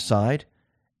people on his side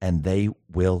and they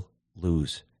will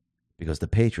lose because the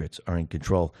Patriots are in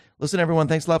control. Listen, everyone,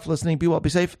 thanks a lot for listening. Be well, be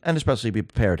safe, and especially be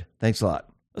prepared. Thanks a lot.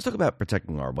 Let's talk about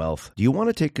protecting our wealth. Do you want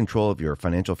to take control of your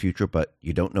financial future, but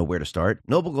you don't know where to start?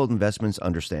 Noble Gold Investments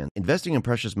understands. Investing in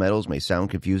precious metals may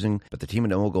sound confusing, but the team at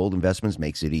Noble Gold Investments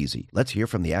makes it easy. Let's hear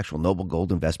from the actual Noble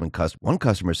Gold Investment customer. One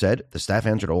customer said, the staff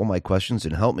answered all my questions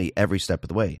and helped me every step of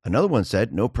the way. Another one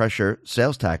said, no pressure,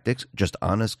 sales tactics, just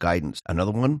honest guidance.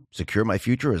 Another one, secure my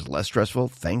future is less stressful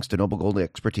thanks to Noble Gold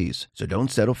expertise. So don't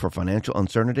settle for financial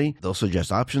uncertainty. They'll suggest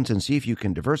options and see if you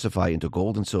can diversify into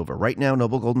gold and silver. Right now,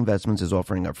 Noble Gold Investments is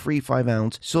offering a free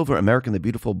 5-ounce silver American the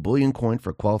Beautiful bullion coin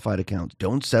for qualified accounts.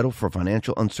 Don't settle for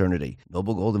financial uncertainty.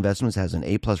 Noble Gold Investments has an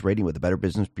A+ rating with the Better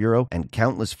Business Bureau and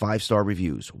countless 5-star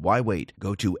reviews. Why wait?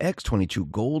 Go to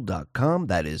x22gold.com.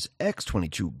 That is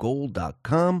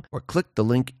x22gold.com, or click the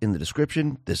link in the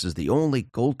description. This is the only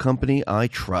gold company I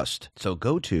trust. So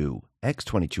go to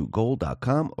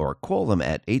x22gold.com or call them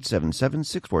at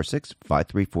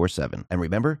 877-646-5347. And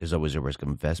remember, there's always a risk of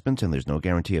investments and there's no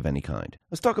guarantee of any kind.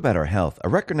 Let's talk about our health. A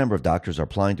record number of doctors are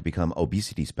applying to become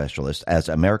obesity specialists as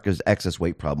America's excess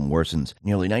weight problem worsens.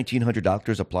 Nearly 1,900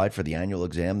 doctors applied for the annual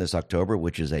exam this October,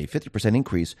 which is a 50%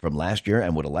 increase from last year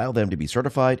and would allow them to be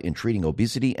certified in treating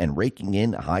obesity and raking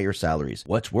in higher salaries.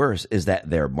 What's worse is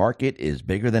that their market is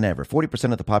bigger than ever.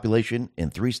 40% of the population in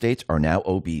 3 states are now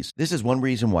obese. This is one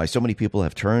reason why so many people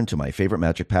have turned to my favorite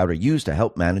magic powder used to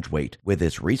help manage weight. With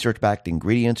its research-backed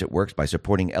ingredients, it works by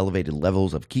supporting elevated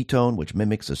levels of ketone, which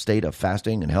mimics a state of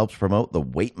fasting and helps promote the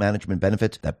weight management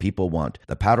benefits that people want.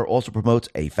 The powder also promotes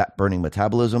a fat-burning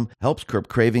metabolism, helps curb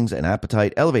cravings and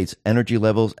appetite, elevates energy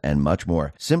levels, and much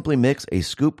more. Simply mix a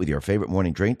scoop with your favorite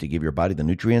morning drink to give your body the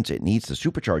nutrients it needs to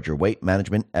supercharge your weight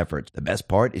management efforts. The best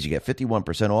part is you get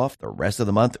 51% off the rest of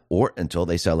the month or until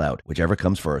they sell out, whichever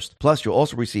comes first. Plus, you'll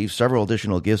also receive several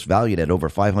additional gifts valued at over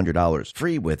 $500,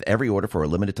 free with every order for a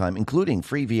limited time, including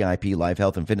free VIP live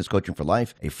health and fitness coaching for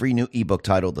life, a free new ebook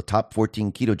titled The Top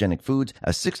 14 Ketogenic Foods, a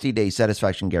 60-day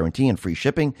satisfaction guarantee, and free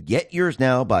shipping. Get yours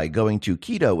now by going to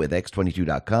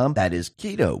ketowithx22.com. That is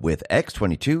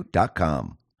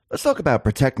ketowithx22.com. Let's talk about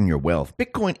protecting your wealth.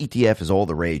 Bitcoin ETF is all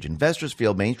the rage. Investors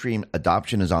feel mainstream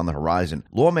adoption is on the horizon.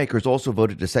 Lawmakers also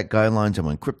voted to set guidelines on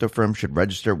when crypto firms should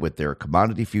register with their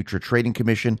Commodity Future Trading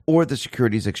Commission or the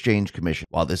Securities Exchange Commission.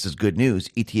 While this is good news,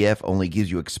 ETF only gives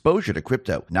you exposure to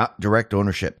crypto, not direct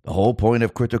ownership. The whole point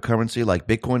of cryptocurrency like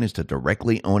Bitcoin is to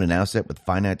directly own an asset with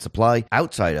finite supply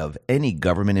outside of any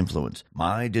government influence.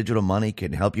 My Digital Money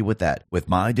can help you with that. With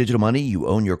My Digital Money, you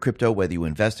own your crypto whether you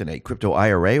invest in a crypto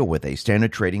IRA or with a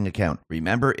standard trading account.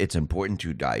 Remember, it's important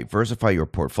to diversify your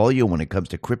portfolio when it comes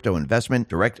to crypto investment.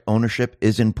 Direct ownership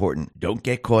is important. Don't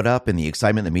get caught up in the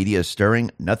excitement the media is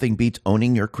stirring. Nothing beats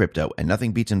owning your crypto, and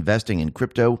nothing beats investing in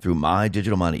crypto through My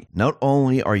Digital Money. Not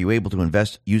only are you able to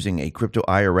invest using a crypto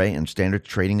IRA and standard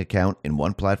trading account in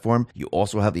one platform, you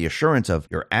also have the assurance of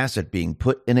your asset being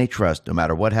put in a trust. No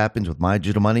matter what happens with My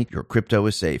Digital Money, your crypto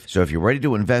is safe. So if you're ready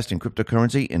to invest in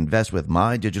cryptocurrency, invest with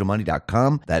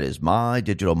MyDigitalMoney.com. That is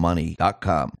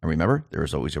MyDigitalMoney.com. And remember, there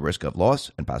is always a risk of loss,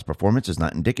 and past performance is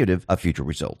not indicative of future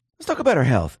results. Let's talk about our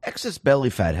health. Excess belly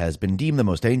fat has been deemed the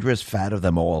most dangerous fat of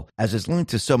them all, as it's linked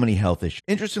to so many health issues.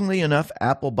 Interestingly enough,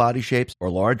 apple body shapes or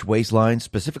large waistlines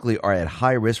specifically are at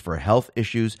high risk for health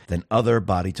issues than other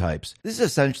body types. This is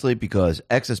essentially because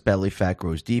excess belly fat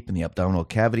grows deep in the abdominal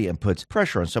cavity and puts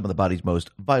pressure on some of the body's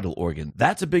most vital organs.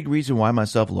 That's a big reason why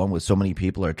myself, along with so many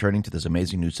people, are turning to this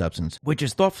amazing new substance, which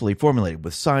is thoughtfully formulated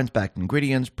with science-backed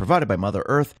ingredients provided by Mother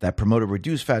Earth that promote a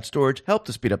reduced fat storage, help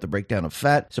to speed up the breakdown of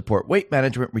fat, support weight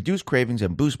management, reduce cravings,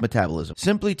 and boost metabolism.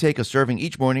 Simply take a serving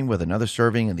each morning with another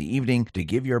serving in the evening to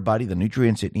give your body the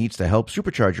nutrients it needs to help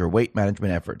supercharge your weight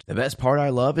management efforts. The best part I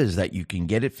love is that you can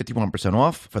get it 51%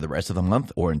 off for the rest of the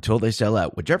month or until they sell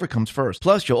out, whichever comes first.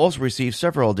 Plus, you'll also receive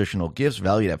several additional gifts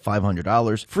valued at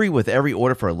 $500, free with every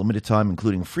order for a limited time,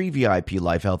 including free VIP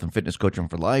life health and fitness coaching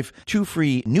for life, 2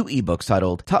 free new ebooks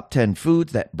titled Top 10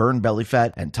 Foods That Burn Belly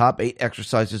Fat and Top 8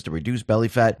 Exercises to Reduce Belly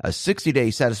Fat, a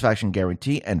 60-day satisfaction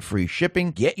guarantee, and free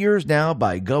shipping. Get yours now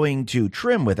by going to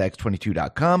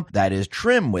trimwithx22.com. That is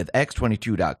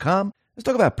trimwithx22.com. Let's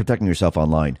talk about protecting yourself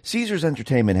online. Caesars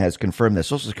Entertainment has confirmed that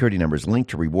Social Security numbers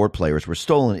linked to reward players were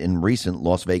stolen in recent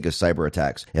Las Vegas cyber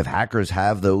attacks. If hackers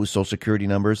have those Social Security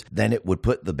numbers, then it would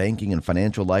put the banking and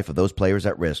financial life of those players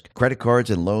at risk. Credit cards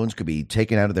and loans could be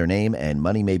taken out of their name and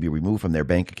money may be removed from their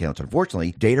bank accounts.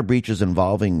 Unfortunately, data breaches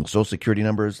involving Social Security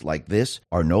numbers like this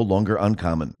are no longer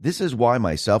uncommon. This is why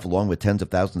myself, along with tens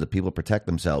of thousands of people, protect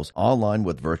themselves online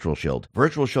with Virtual Shield.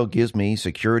 Virtual Shield gives me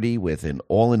security with an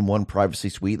all-in-one privacy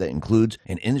suite that includes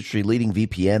an industry-leading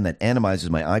VPN that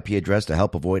anonymizes my IP address to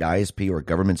help avoid ISP or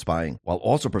government spying, while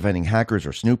also preventing hackers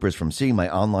or snoopers from seeing my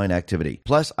online activity.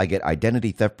 Plus, I get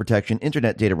identity theft protection,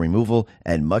 internet data removal,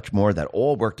 and much more that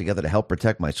all work together to help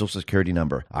protect my Social Security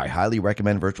number. I highly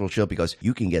recommend Virtual Shield because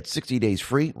you can get 60 days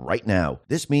free right now.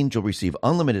 This means you'll receive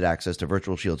unlimited access to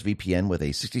Virtual Shield's VPN with a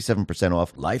 67%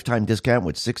 off lifetime discount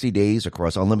with 60 days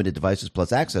across unlimited devices,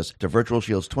 plus access to Virtual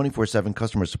Shield's 24/7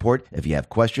 customer support if you have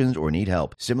questions or need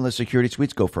help. Similar security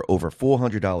suites go for over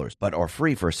 $400, but are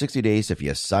free for 60 days if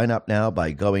you sign up now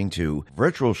by going to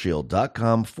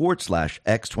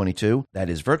virtualshield.com/X22. That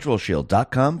is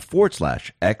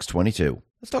virtualshield.com/X22.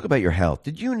 Let's talk about your health.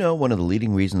 Did you know one of the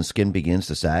leading reasons skin begins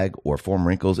to sag or form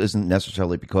wrinkles isn't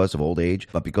necessarily because of old age,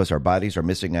 but because our bodies are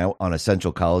missing out on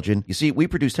essential collagen? You see, we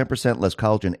produce 10% less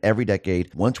collagen every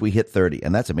decade once we hit 30,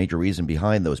 and that's a major reason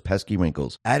behind those pesky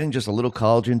wrinkles. Adding just a little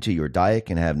collagen to your diet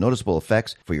can have noticeable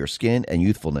effects for your skin and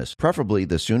youthfulness. Preferably,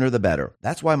 the sooner the better.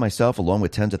 That's why myself, along with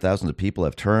tens of thousands of people,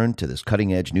 have turned to this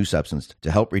cutting-edge new substance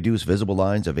to help reduce visible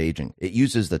lines of aging. It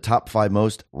uses the top 5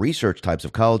 most researched types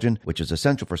of collagen, which is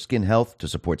essential for skin health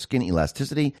to support skin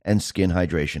elasticity and skin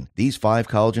hydration. These 5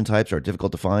 collagen types are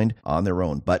difficult to find on their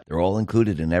own, but they're all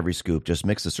included in every scoop. Just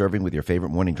mix the serving with your favorite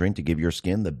morning drink to give your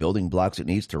skin the building blocks it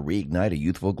needs to reignite a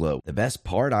youthful glow. The best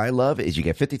part I love is you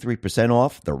get 53%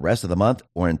 off the rest of the month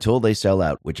or until they sell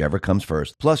out, whichever comes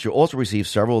first. Plus, you'll also receive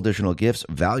several additional gifts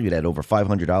valued at over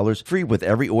 $500 free with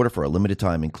every order for a limited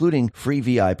time, including free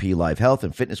VIP live health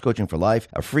and fitness coaching for life,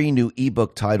 a free new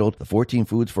ebook titled The 14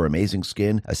 Foods for Amazing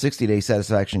Skin, a 60-day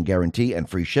satisfaction guarantee, and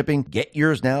free shipping. Get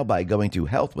yours now by going to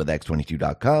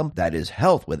healthwithx22.com. That is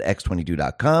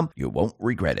healthwithx22.com. You won't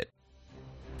regret it.